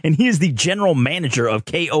on. And he is the general manager of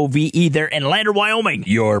KOVE there in Lander, Wyoming.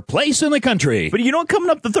 Your place in the country. But you know what? Coming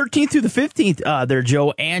up the 13th through the 15th there,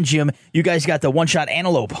 Joe and Jim, you guys got the one-shot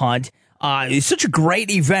antelope hunt. It's such a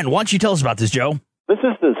great event. Why don't you tell us about this, Joe? This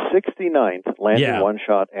is the 69th Lander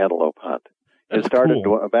one-shot antelope hunt. It started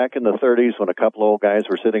back in the 30s when a couple of old guys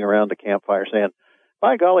were sitting around the campfire saying,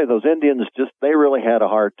 by golly, those Indians they really had a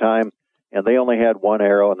hard time, and they only had one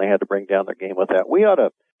arrow, and they had to bring down their game with that. We ought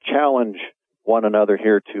to challenge one another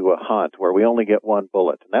here to a hunt where we only get one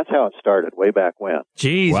bullet. And that's how it started way back when.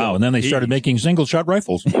 Jeez. Wow, and then they started making single-shot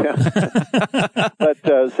rifles. Yeah. But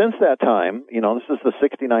since that time, this is the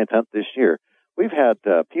 69th hunt this year, we've had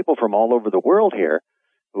people from all over the world here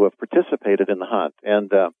who have participated in the hunt. And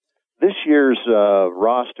this year's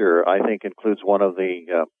roster, I think, includes one of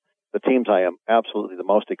the teams I am absolutely the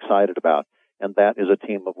most excited about, and that is a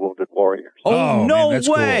team of wounded warriors. Oh, no man,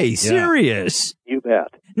 way. Cool. Serious? Yeah. You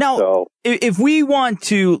bet. Now, if we want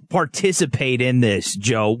to participate in this,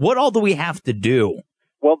 Joe, what all do we have to do?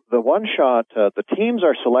 Well, the one-shot, the teams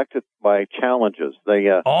are selected by challenges. They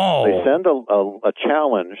send a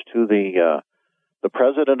challenge to the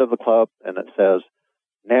president of the club, and it says,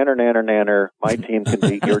 nanner, nanner, nanner, my team can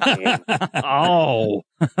beat your team. Oh.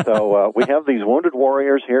 So we have these wounded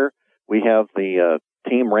warriors here. We have the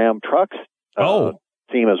Team Ram Trucks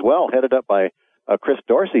team as well, headed up by Chris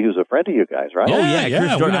Dorsey, who's a friend of you guys, right? Oh, yeah.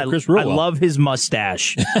 Chris Dorsey. I love his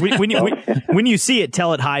mustache. When you see it,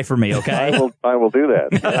 tell it hi for me, okay? I will do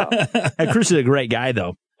that. Yeah. Chris is a great guy,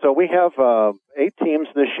 though. So we have 8 teams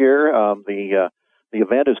this year. The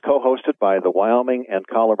event is co-hosted by the Wyoming and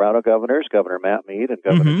Colorado governors, Governor Matt Mead and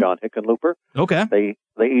Governor John Hickenlooper. Okay.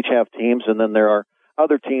 They each have teams, and then there are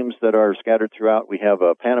other teams that are scattered throughout. We have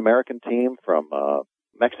a Pan American team from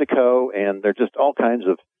Mexico, and they're just all kinds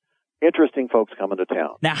of interesting folks coming to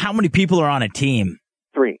town. Now, how many people are on a team?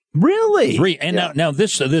 3. Really? 3. And now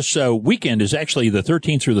this weekend is actually the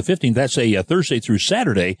 13th through the 15th. That's a Thursday through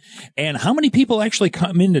Saturday. And how many people actually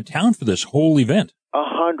come into town for this whole event?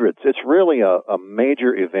 Hundreds. It's really a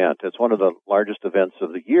major event. It's one of the largest events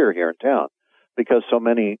of the year here in town because so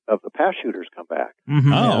many of the pass shooters come back.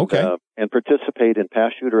 And participate in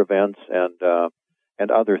pass shooter events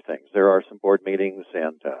and other things. There are some board meetings,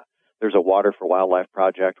 and there's a Water for Wildlife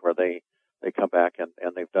project where they come back and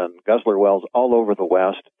they've done guzzler wells all over the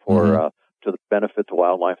West for to benefit the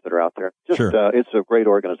wildlife that are out there. It's a great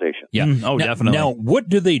organization. Yeah. Definitely. Now, what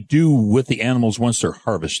do they do with the animals once they're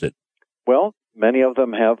harvested? Well, many of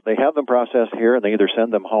them have them processed here, and they either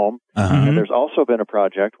send them home. And there's also been a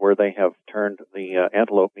project where they have turned the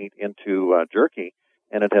antelope meat into jerky,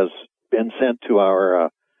 and it has been sent to our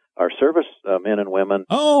service men and women.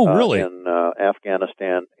 In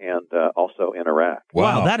Afghanistan and also in Iraq.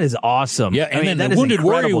 Wow, that is awesome. Yeah, and then the Wounded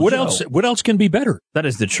Warrior. What else can be better? That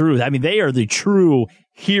is the truth. I mean, they are the true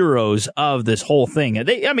heroes of this whole thing.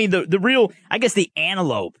 The real, I guess, the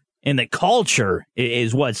antelope in the culture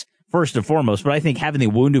is what's first and foremost, but I think having the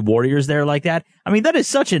Wounded Warriors there like that, I mean, that is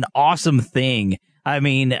such an awesome thing. I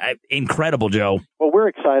mean, incredible, Joe. Well, we're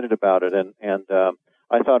excited about it, and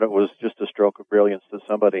I thought it was just a stroke of brilliance that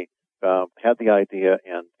somebody had the idea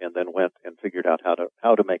and then went and figured out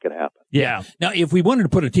how to make it happen. Yeah. Now, if we wanted to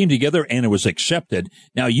put a team together and it was accepted,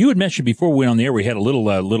 now you had mentioned before we went on the air, we had a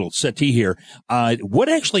little settee here. What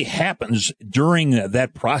actually happens during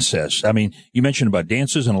that process? I mean, you mentioned about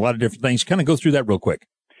dances and a lot of different things. Kind of go through that real quick.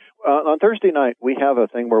 On Thursday night, we have a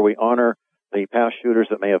thing where we honor the past shooters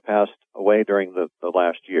that may have passed away during the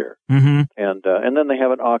last year. And then they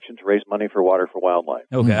have an auction to raise money for Water for Wildlife.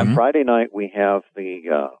 Okay. On Friday night, we have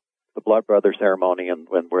the Blood Brother ceremony and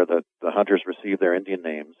where the hunters receive their Indian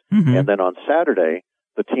names. And then on Saturday,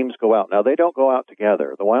 the teams go out. Now, they don't go out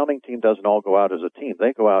together. The Wyoming team doesn't all go out as a team.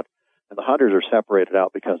 They go out, and the hunters are separated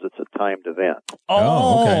out because it's a timed event.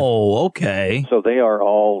 Okay. So they are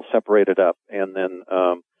all separated up. And then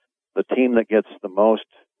the team that gets the most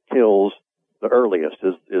kills the earliest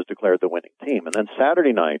is declared the winning team. And then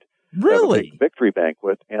Saturday night, really, a big victory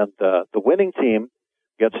banquet, and the winning team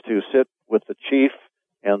gets to sit with the chief,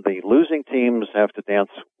 and the losing teams have to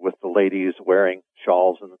dance with the ladies wearing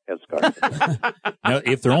shawls and headscarves. Now,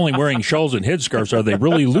 if they're only wearing shawls and headscarves, are they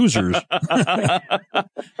really losers?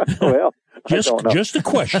 Well, just a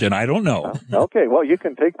question. I don't know. Okay, well, you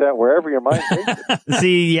can take that wherever your mind takes it.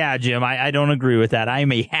 See, yeah, Jim, I don't agree with that. I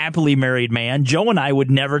am a happily married man. Joe and I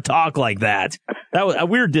would never talk like that.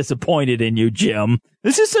 We're disappointed in you, Jim.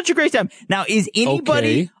 This is such a great time. Now, is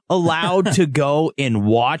anybody allowed to go and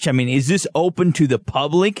watch? I mean, is this open to the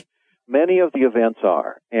public? Many of the events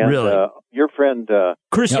are. And, really? Your friend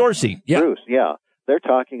Chris Dorsey. Bruce, they're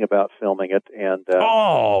talking about filming it, and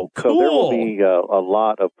cool. So there will be a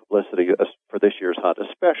lot of publicity for this year's hunt,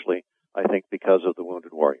 especially, I think, because of the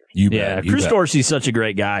Wounded Warriors. Chris Dorsey's such a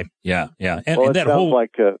great guy. Yeah. And that sounds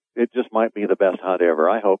like it just might be the best hunt ever.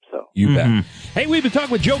 I hope so. You bet. Hey, we've been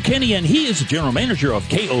talking with Joe Kenny, and he is the general manager of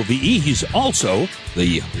KOVE. He's also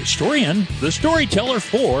the historian, the storyteller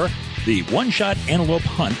for the one-shot antelope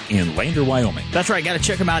hunt in Lander, Wyoming. That's right. Got to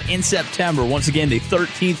check him out in September. Once again, the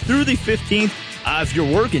 13th through the 15th. If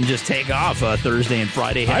you're working, just take off Thursday and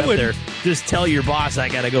Friday. Head up there. Just tell your boss I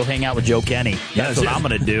got to go hang out with Joe Kenny. That's what I'm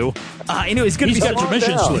going to do. Anyway, it's going to be such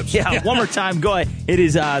permission slips. Yeah, one more time. Go ahead. It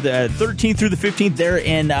is the 13th through the 15th there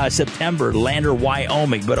in September, Lander,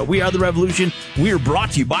 Wyoming. But we are the Revolution. We are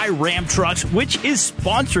brought to you by Ram Trucks, which is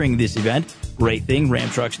sponsoring this event. Great thing,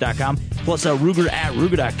 ramtrucks.com, plus Ruger at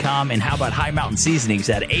Ruger.com, and how about High Mountain Seasonings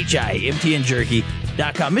at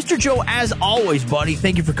HIMTNJerky.com. Mr. Joe, as always, buddy,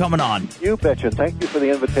 thank you for coming on. You betcha. Thank you for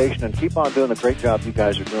the invitation, and keep on doing the great job you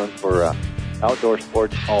guys are doing for outdoor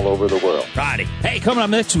sports all over the world. Righty. Hey, coming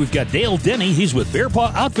up next, we've got Dale Denny. He's with Bear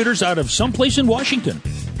Paw Outfitters out of someplace in Washington.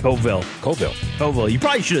 Coville. Coville. You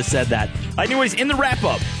probably should have said that. Anyways, in the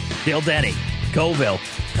wrap-up, Dale Denny, Coville.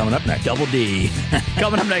 Coming up next. Double D.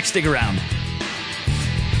 Coming up next, stick around.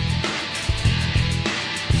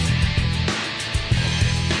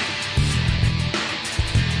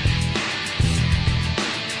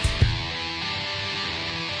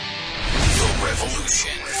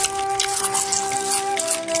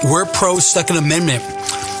 We're pro-Second Amendment,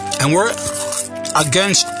 and we're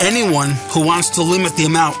against anyone who wants to limit the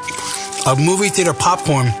amount of movie theater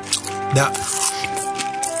popcorn that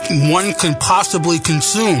one can possibly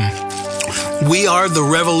consume. We are the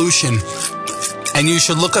revolution, and you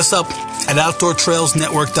should look us up at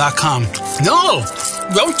OutdoorTrailsNetwork.com. No,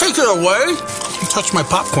 don't take it away. Don't touch my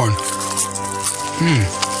popcorn.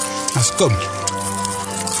 That's good.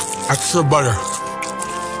 Extra butter.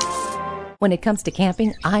 When it comes to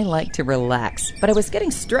camping, I like to relax, but I was getting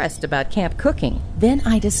stressed about camp cooking. Then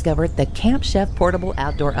I discovered the Camp Chef Portable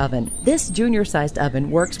Outdoor Oven. This junior-sized oven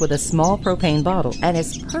works with a small propane bottle and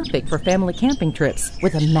is perfect for family camping trips.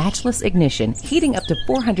 With a matchless ignition, heating up to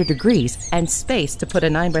 400 degrees, and space to put a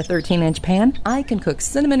 9x13-inch pan, I can cook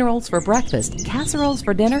cinnamon rolls for breakfast, casseroles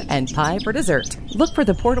for dinner, and pie for dessert. Look for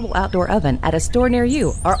the Portable Outdoor Oven at a store near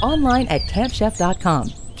you or online at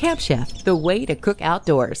campchef.com. Camp Chef, the way to cook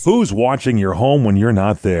outdoors. Who's watching your home when you're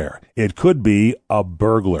not there? It could be a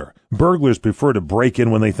burglar. Burglars prefer to break in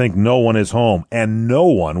when they think no one is home, and no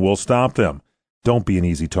one will stop them. Don't be an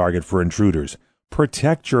easy target for intruders.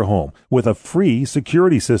 Protect your home with a free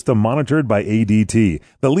security system monitored by ADT,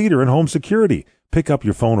 the leader in home security. Pick up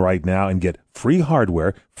your phone right now and get free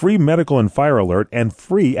hardware, free medical and fire alert, and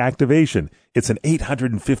free activation. It's an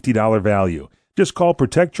 $850 value. Just call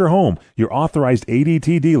Protect Your Home, your authorized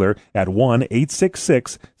ADT dealer, at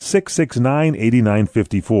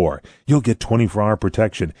 1-866-669-8954. You'll get 24-hour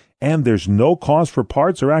protection, and there's no cost for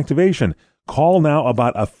parts or activation. Call now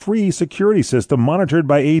about a free security system monitored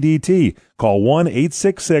by ADT. Call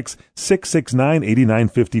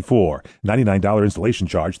 1-866-669-8954. $99 installation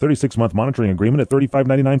charge, 36-month monitoring agreement at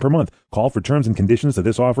 $35.99 per month. Call for terms and conditions to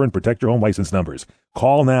this offer and Protect Your Home license numbers.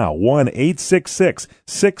 Call now,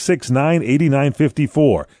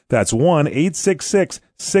 1-866-669-8954. That's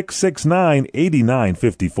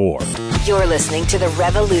 1-866-669-8954. You're listening to The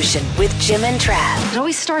Revolution with Jim and Trav. It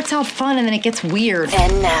always starts out fun and then it gets weird.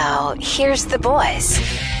 And now, here's the boys.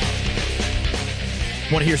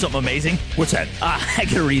 Want to hear something amazing? What's that? I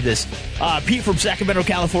gotta read this. Pete from Sacramento,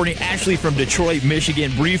 California, Ashley from Detroit,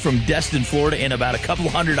 Michigan, Bree from Destin, Florida, and about a couple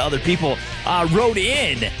hundred other people wrote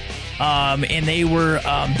in. And they were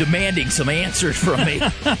demanding some answers from me.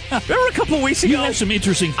 Remember a couple weeks ago? You have some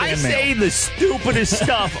interesting fan mail. I say the stupidest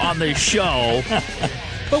stuff on the show.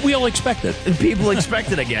 But we all expect it. People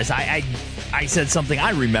expect it, I guess. I said something. I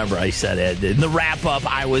remember I said it. In the wrap-up,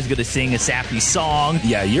 I was going to sing a sappy song.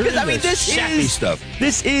 Yeah, you're into this sappy stuff.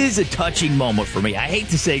 This is a touching moment for me. I hate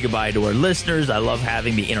to say goodbye to our listeners. I love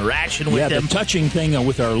having the interaction with them. Yeah, the touching thing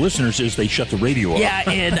with our listeners is they shut the radio off. Yeah,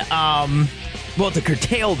 and... well, to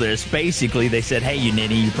curtail this, basically, they said, hey, you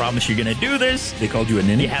ninny, you promise you're going to do this? They called you a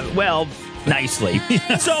ninny? Yeah, well, nicely.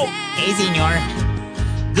 So, hey, senor.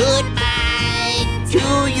 Goodbye to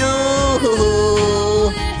you.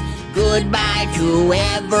 Goodbye to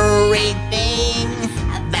everything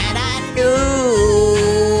that I knew.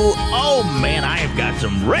 Oh, man, I have got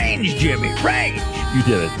some range, Jimmy. Range. You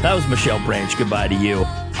did it. That was Michelle Branch. Goodbye to you.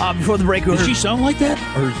 Before the break, did she sound like that,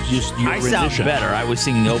 or just your rendition? I sound better. I was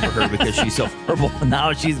singing over her because she's so horrible.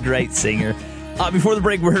 Now she's a great singer. Before the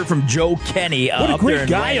break, we heard from Joe Kenny up there in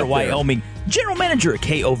Ryder, Wyoming, general manager at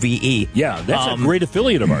KOVE. Yeah, that's a great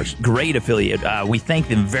affiliate of ours. Great affiliate. We thank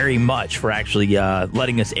them very much for actually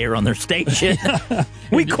letting us air on their station.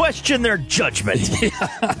 We question their judgment.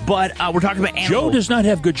 But we're talking about animals. Joe does not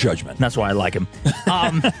have good judgment. That's why I like him.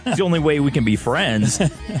 It's the only way we can be friends.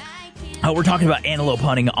 We're talking about antelope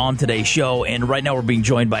hunting on today's show, and right now we're being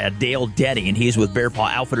joined by a Dale Denny, and he's with Bear Paw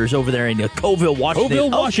Outfitters over there in Coville,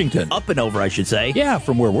 Washington. Up and over, I should say. Yeah,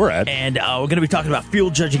 from where we're at. And we're going to be talking about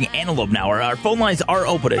field judging antelope now. Our phone lines are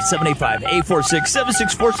open at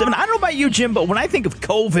 785-846-7647. I don't know about you, Jim, but when I think of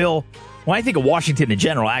Coville, when I think of Washington in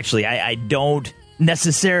general, actually, I don't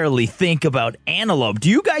necessarily think about antelope.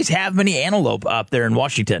 Do you guys have many antelope up there in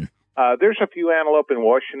Washington? There's a few antelope in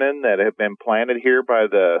Washington that have been planted here by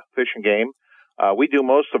the Fish and Game. We do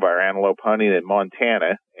most of our antelope hunting in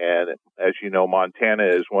Montana, and as you know, Montana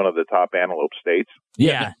is one of the top antelope states.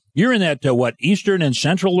 Yeah. You're in that, eastern and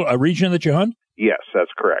central region that you hunt? Yes,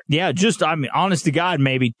 that's correct. Yeah, honest to God,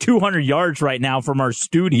 maybe 200 yards right now from our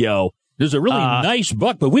studio. There's a really nice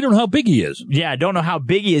buck, but we don't know how big he is. Yeah, I don't know how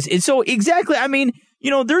big he is. And so, exactly,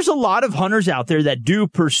 there's a lot of hunters out there that do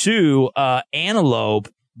pursue antelope,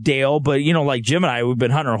 Dale, but, like Jim and I, we've been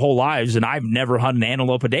hunting our whole lives, and I've never hunted an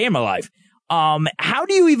antelope a day in my life. How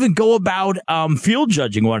do you even go about field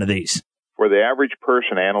judging one of these? For the average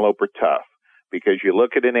person, antelope are tough because you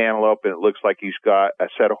look at an antelope and it looks like he's got a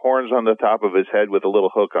set of horns on the top of his head with a little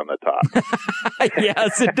hook on the top.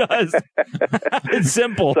 Yes, it does. It's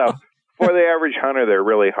simple. So for the average hunter, they're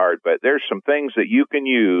really hard, but there's some things that you can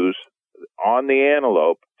use on the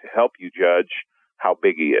antelope to help you judge how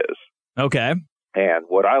big he is. Okay. And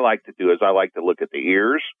what I like to do is I like to look at the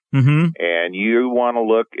ears. Mm-hmm. And you want to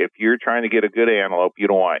look, if you're trying to get a good antelope, you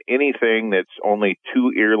don't want anything that's only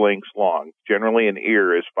 2 ear lengths long. Generally, an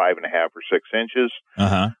ear is 5.5 or 6 inches.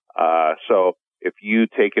 So if you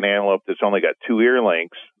take an antelope that's only got 2 ear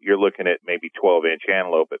lengths, you're looking at maybe 12-inch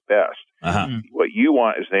antelope at best. What you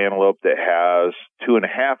want is an antelope that has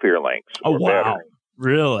 2.5 ear lengths or better.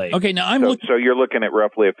 Really? Okay, now so you're looking at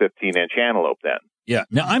roughly a 15-inch antelope then. Yeah.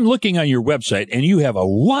 Now, I'm looking on your website, and you have a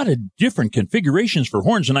lot of different configurations for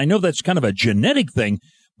horns, and I know that's kind of a genetic thing,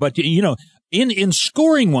 but, you know, in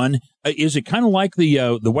scoring one, is it kind of like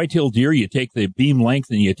the white-tailed deer? You take the beam length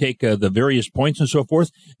and you take the various points and so forth.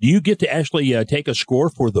 Do you get to actually take a score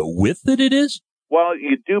for the width that it is? Well,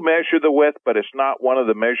 you do measure the width, but it's not one of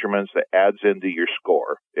the measurements that adds into your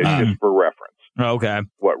score. It's just for reference. Okay.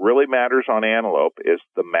 What really matters on antelope is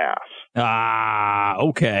the mass.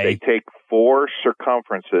 Okay. They take 4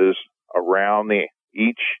 circumferences around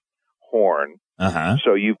each horn.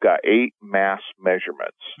 So you've got 8 mass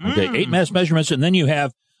measurements. Okay, 8 mass measurements, and then you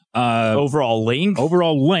have overall length.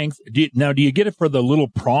 Overall length. Do you get it for the little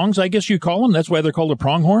prongs, I guess you call them? That's why they're called a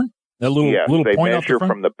pronghorn? That little they point off the measure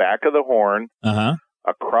front? from the back of the horn,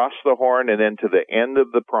 across the horn, and then to the end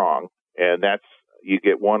of the prong. And you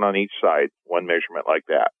get one on each side, one measurement like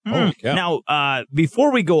that. Now,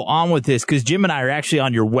 before we go on with this, because Jim and I are actually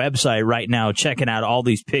on your website right now checking out all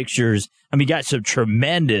these pictures. I mean, you got some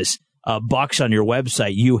tremendous bucks on your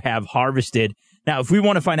website you have harvested. Now, if we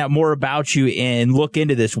want to find out more about you and look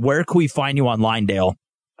into this, where can we find you online, Dale?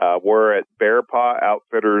 We're at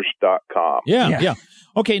bearpawoutfitters.com. Yeah.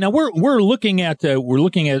 Okay, now we're looking at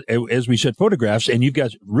as we said, photographs, and you've got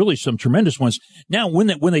really some tremendous ones. Now, when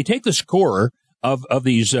they take the score of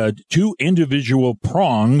these 2 individual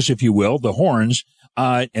prongs, if you will, the horns,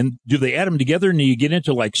 and do they add them together and you get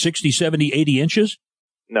into like 60, 70, 80 inches?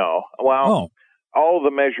 No. Well, all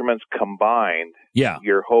the measurements combined,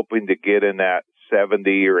 you're hoping to get in that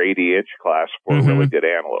 70 or 80 inch class for a really good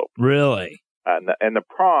antelope. Really? And the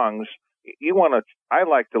prongs, I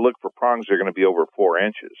like to look for prongs that are going to be over 4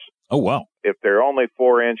 inches. Oh, wow. If they're only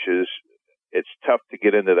 4 inches, it's tough to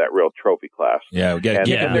get into that real trophy class. Yeah,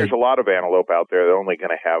 and there's a lot of antelope out there that are only going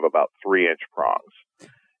to have about 3-inch prongs.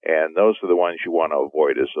 And those are the ones you want to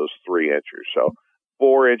avoid, is those 3-inchers. So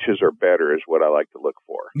 4 inches or better is what I like to look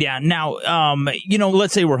for. Yeah. Now,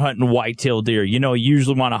 let's say we're hunting white-tailed deer. You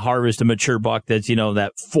usually want to harvest a mature buck that's,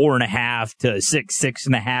 that 4.5 to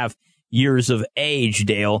 6.5 years of age,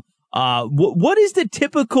 Dale. What is the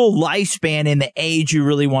typical lifespan in the age you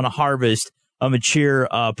really want to harvest a mature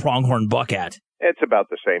pronghorn buck at? It's about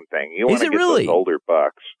the same thing. You want to get those older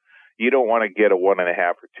bucks. You don't want to get a 1.5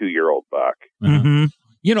 or 2-year-old buck. Mm-hmm.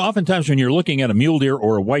 Oftentimes when you're looking at a mule deer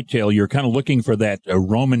or a whitetail, you're kind of looking for that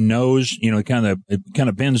Roman nose. It kind of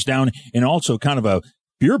bends down, and also kind of a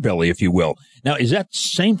beer belly, if you will. Now, is that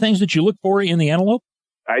same things that you look for in the antelope?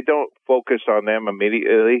 I don't focus on them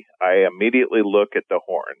immediately. I immediately look at the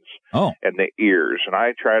horns and the ears, and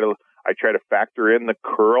I try to factor in the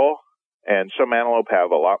curl. And some antelope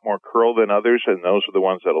have a lot more curl than others, and those are the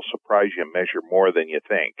ones that'll surprise you and measure more than you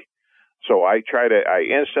think. So I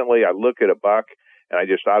look at a buck, and I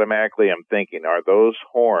just automatically am thinking, are those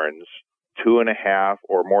horns 2.5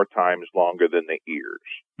 or more times longer than the ears?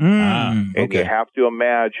 And you have to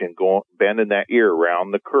imagine bending that ear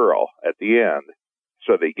around the curl at the end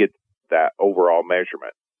so they get that overall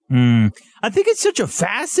measurement. I think it's such a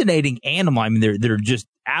fascinating animal. I mean, they're just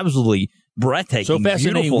absolutely breathtaking. So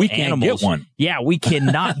fascinating, we can't animals. Get one. Yeah, we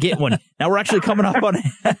cannot get one. Now, we're actually coming up on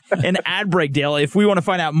an ad break, Dale. If we want to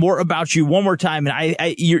find out more about you one more time,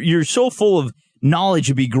 and you're so full of knowledge,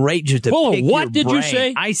 it'd be great just to full pick of what your did brain. you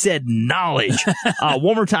say? I said knowledge.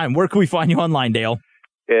 One more time, where can we find you online, Dale?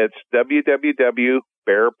 It's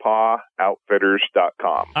www.bearpawoutfitters.com.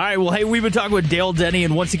 All right, well, hey, we've been talking with Dale Denny,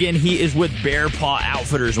 and once again, he is with Bear Paw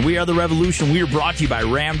Outfitters. And we are the Revolution. We are brought to you by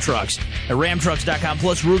Ram Trucks at ramtrucks.com,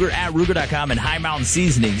 plus Ruger at ruger.com, and High Mountain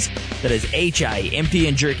Seasonings. That is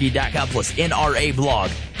HIMTandjerky.com, plus NRA Blog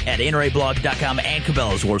at nrablog.com, and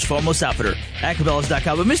Cabela's, world's foremost outfitter at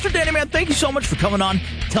Cabela's.com. But Mr. Denny, man, thank you so much for coming on,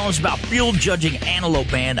 telling us about field judging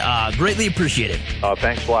antelope, man. Greatly appreciate it. Oh,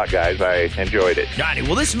 thanks a lot, guys. I enjoyed it. All right,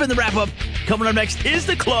 well, this has been the wrap-up. Coming up next is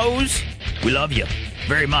the close. We love you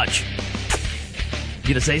very much. You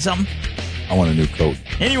gonna say something? I want a new coat.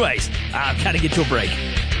 Anyways, I've got to get to a break.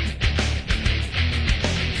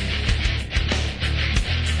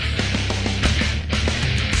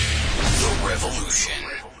 The Revolution.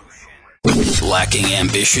 Lacking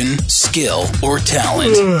ambition, skill, or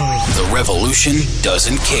talent, the Revolution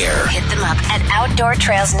doesn't care. Hit them up at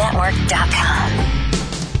OutdoorTrailsNetwork.com.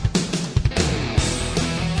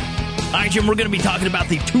 All right, Jim, we're going to be talking about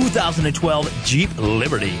the 2012 Jeep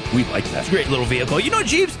Liberty. We like that. It's a great little vehicle. You know,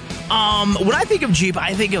 Jeeps, when I think of Jeep,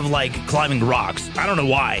 I think of, like, climbing rocks. I don't know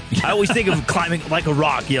why. I always think of climbing like a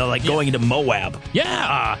rock, you know, like going into Moab.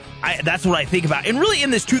 Yeah. That's what I think about. And really,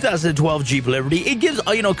 in this 2012 Jeep Liberty, it gives,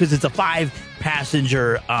 you know, because it's a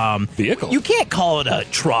 5-passenger vehicle. You can't call it a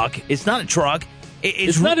truck. It's not a truck.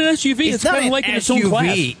 It's not an SUV. It's kind of like in its own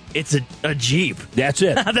class. It's a Jeep. That's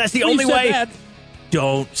it. That's the only way.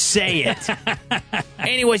 Don't say it.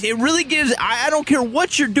 Anyways, it really gives, I don't care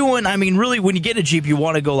what you're doing. I mean, really, when you get a Jeep, you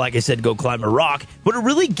want to go, like I said, go climb a rock. But it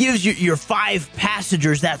really gives you your 5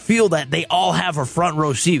 passengers that feel that they all have a front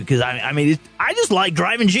row seat. Because, I mean, I just like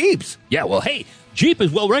driving Jeeps. Yeah, well, hey, Jeep is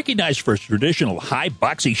well recognized for its traditional high,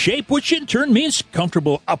 boxy shape, which in turn means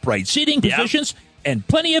comfortable upright seating positions and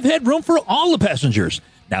plenty of headroom for all the passengers.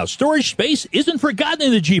 Now, storage space isn't forgotten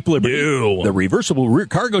in the Jeep Liberty. No. The reversible rear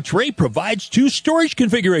cargo tray provides 2 storage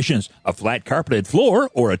configurations, a flat carpeted floor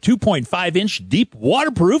or a 2.5-inch deep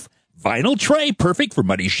waterproof vinyl tray, perfect for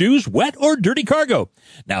muddy shoes, wet or dirty cargo.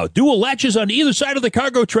 Now, dual latches on either side of the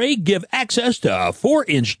cargo tray give access to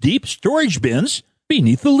 4-inch deep storage bins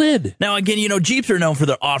beneath the lid. Now, again, you know, Jeeps are known for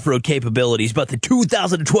their off-road capabilities, but the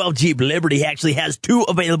 2012 Jeep Liberty actually has 2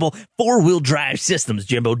 available 4-wheel drive systems.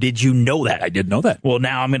 Jimbo, did you know that? I didn't know that. Well,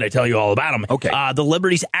 now I'm going to tell you all about them. Okay. The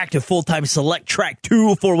Liberty's active full-time Select Track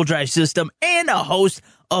 2 4-wheel drive system and a host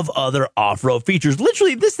of other off-road features.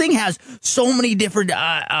 Literally, this thing has so many different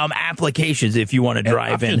applications if you want to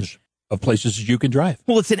drive in. Of places you can drive.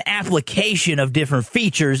 Well, it's an application of different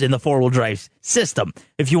features in the 4-wheel drive system.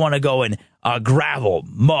 If you want to go in gravel,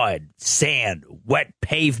 mud, sand, wet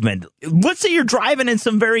pavement. Let's say you're driving in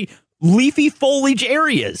some very leafy foliage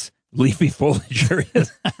areas. Leafy foliage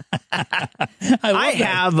areas. I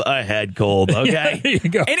have a head cold, okay? Yeah, there you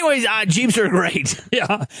go. Anyways, Jeeps are great.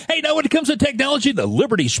 Yeah. Hey, now when it comes to technology, the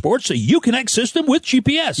Liberty sports a Uconnect system with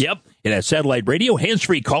GPS. Yep. It has satellite radio,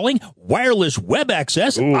 hands-free calling, wireless web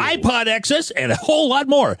access, iPod access, and a whole lot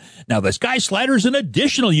more. Now, the Sky Slider is an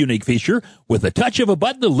additional unique feature. With the touch of a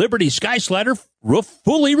button, the Liberty Sky Slider roof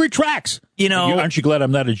fully retracts. You know, aren't you glad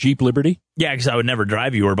I'm not a Jeep Liberty? Yeah, because I would never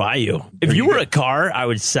drive you or buy you. If you were a car, I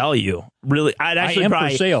would sell you. Really, I'd actually for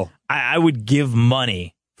sale. I would give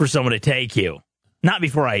money for someone to take you. Not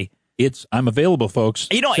before I'm available, folks.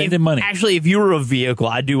 You know, send in money. Actually, if you were a vehicle,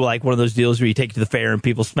 I'd do like one of those deals where you take it to the fair and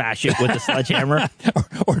people smash it with a sledgehammer.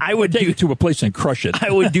 or I would take it to a place and crush it. I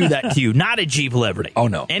would do that to you, not a Jeep Liberty. Oh,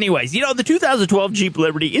 no. Anyways, you know, the 2012 Jeep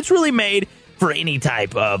Liberty, it's really made for any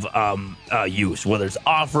type of use, whether it's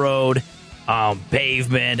off-road,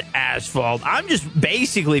 pavement, asphalt. I'm just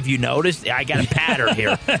basically, if you notice, I got a pattern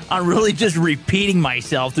here. I'm really just repeating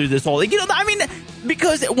myself through this whole thing. You know, I mean,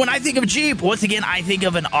 because when I think of Jeep, once again, I think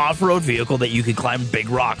of an off-road vehicle that you can climb big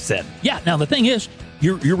rocks in. Yeah, now the thing is,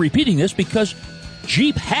 you're repeating this because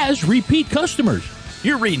Jeep has repeat customers.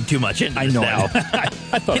 You're reading too much into this now.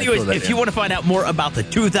 I thought Anyways, if you want to find out more about the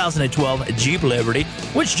 2012 Jeep Liberty,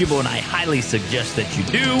 which Jimbo and I highly suggest that you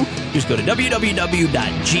do, just go to www.jeep.com.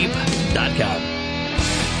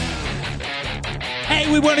 Hey,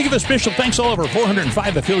 we want to give a special thanks to all of our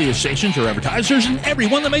 405 affiliate stations, our advertisers, and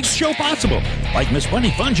everyone that makes the show possible. Like Miss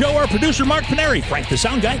Bunny Fun Joe, our producer Mark Paneri, Frank the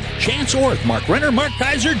Sound Guy, Chance Orth, Mark Renner, Mark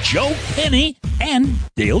Kaiser, Joe Penny, and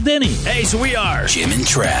Dale Denny. Hey, so we are Jim and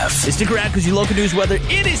Trav. Stick around because your local news weather,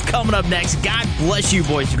 it is coming up next. God bless you,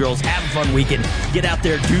 boys and girls. Have a fun weekend. Get out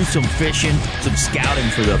there, do some fishing, some scouting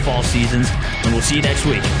for the fall seasons, and we'll see you next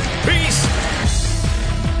week. Peace!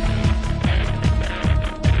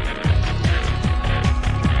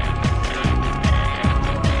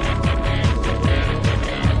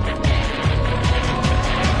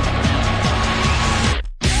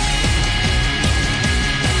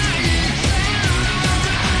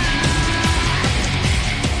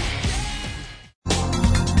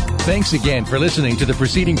 Thanks again for listening to the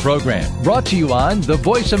preceding program, brought to you on the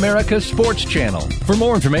Voice America Sports Channel. For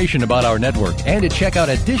more information about our network and to check out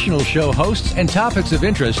additional show hosts and topics of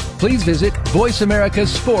interest, please visit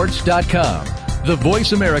voiceamericasports.com. The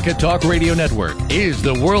Voice America Talk Radio Network is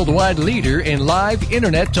the worldwide leader in live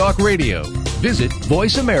Internet talk radio. Visit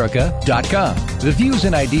voiceamerica.com. The views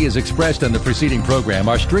and ideas expressed on the preceding program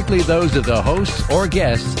are strictly those of the hosts or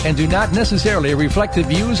guests and do not necessarily reflect the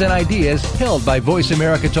views and ideas held by Voice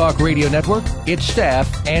America Talk Radio Network, its staff,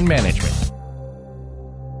 and management.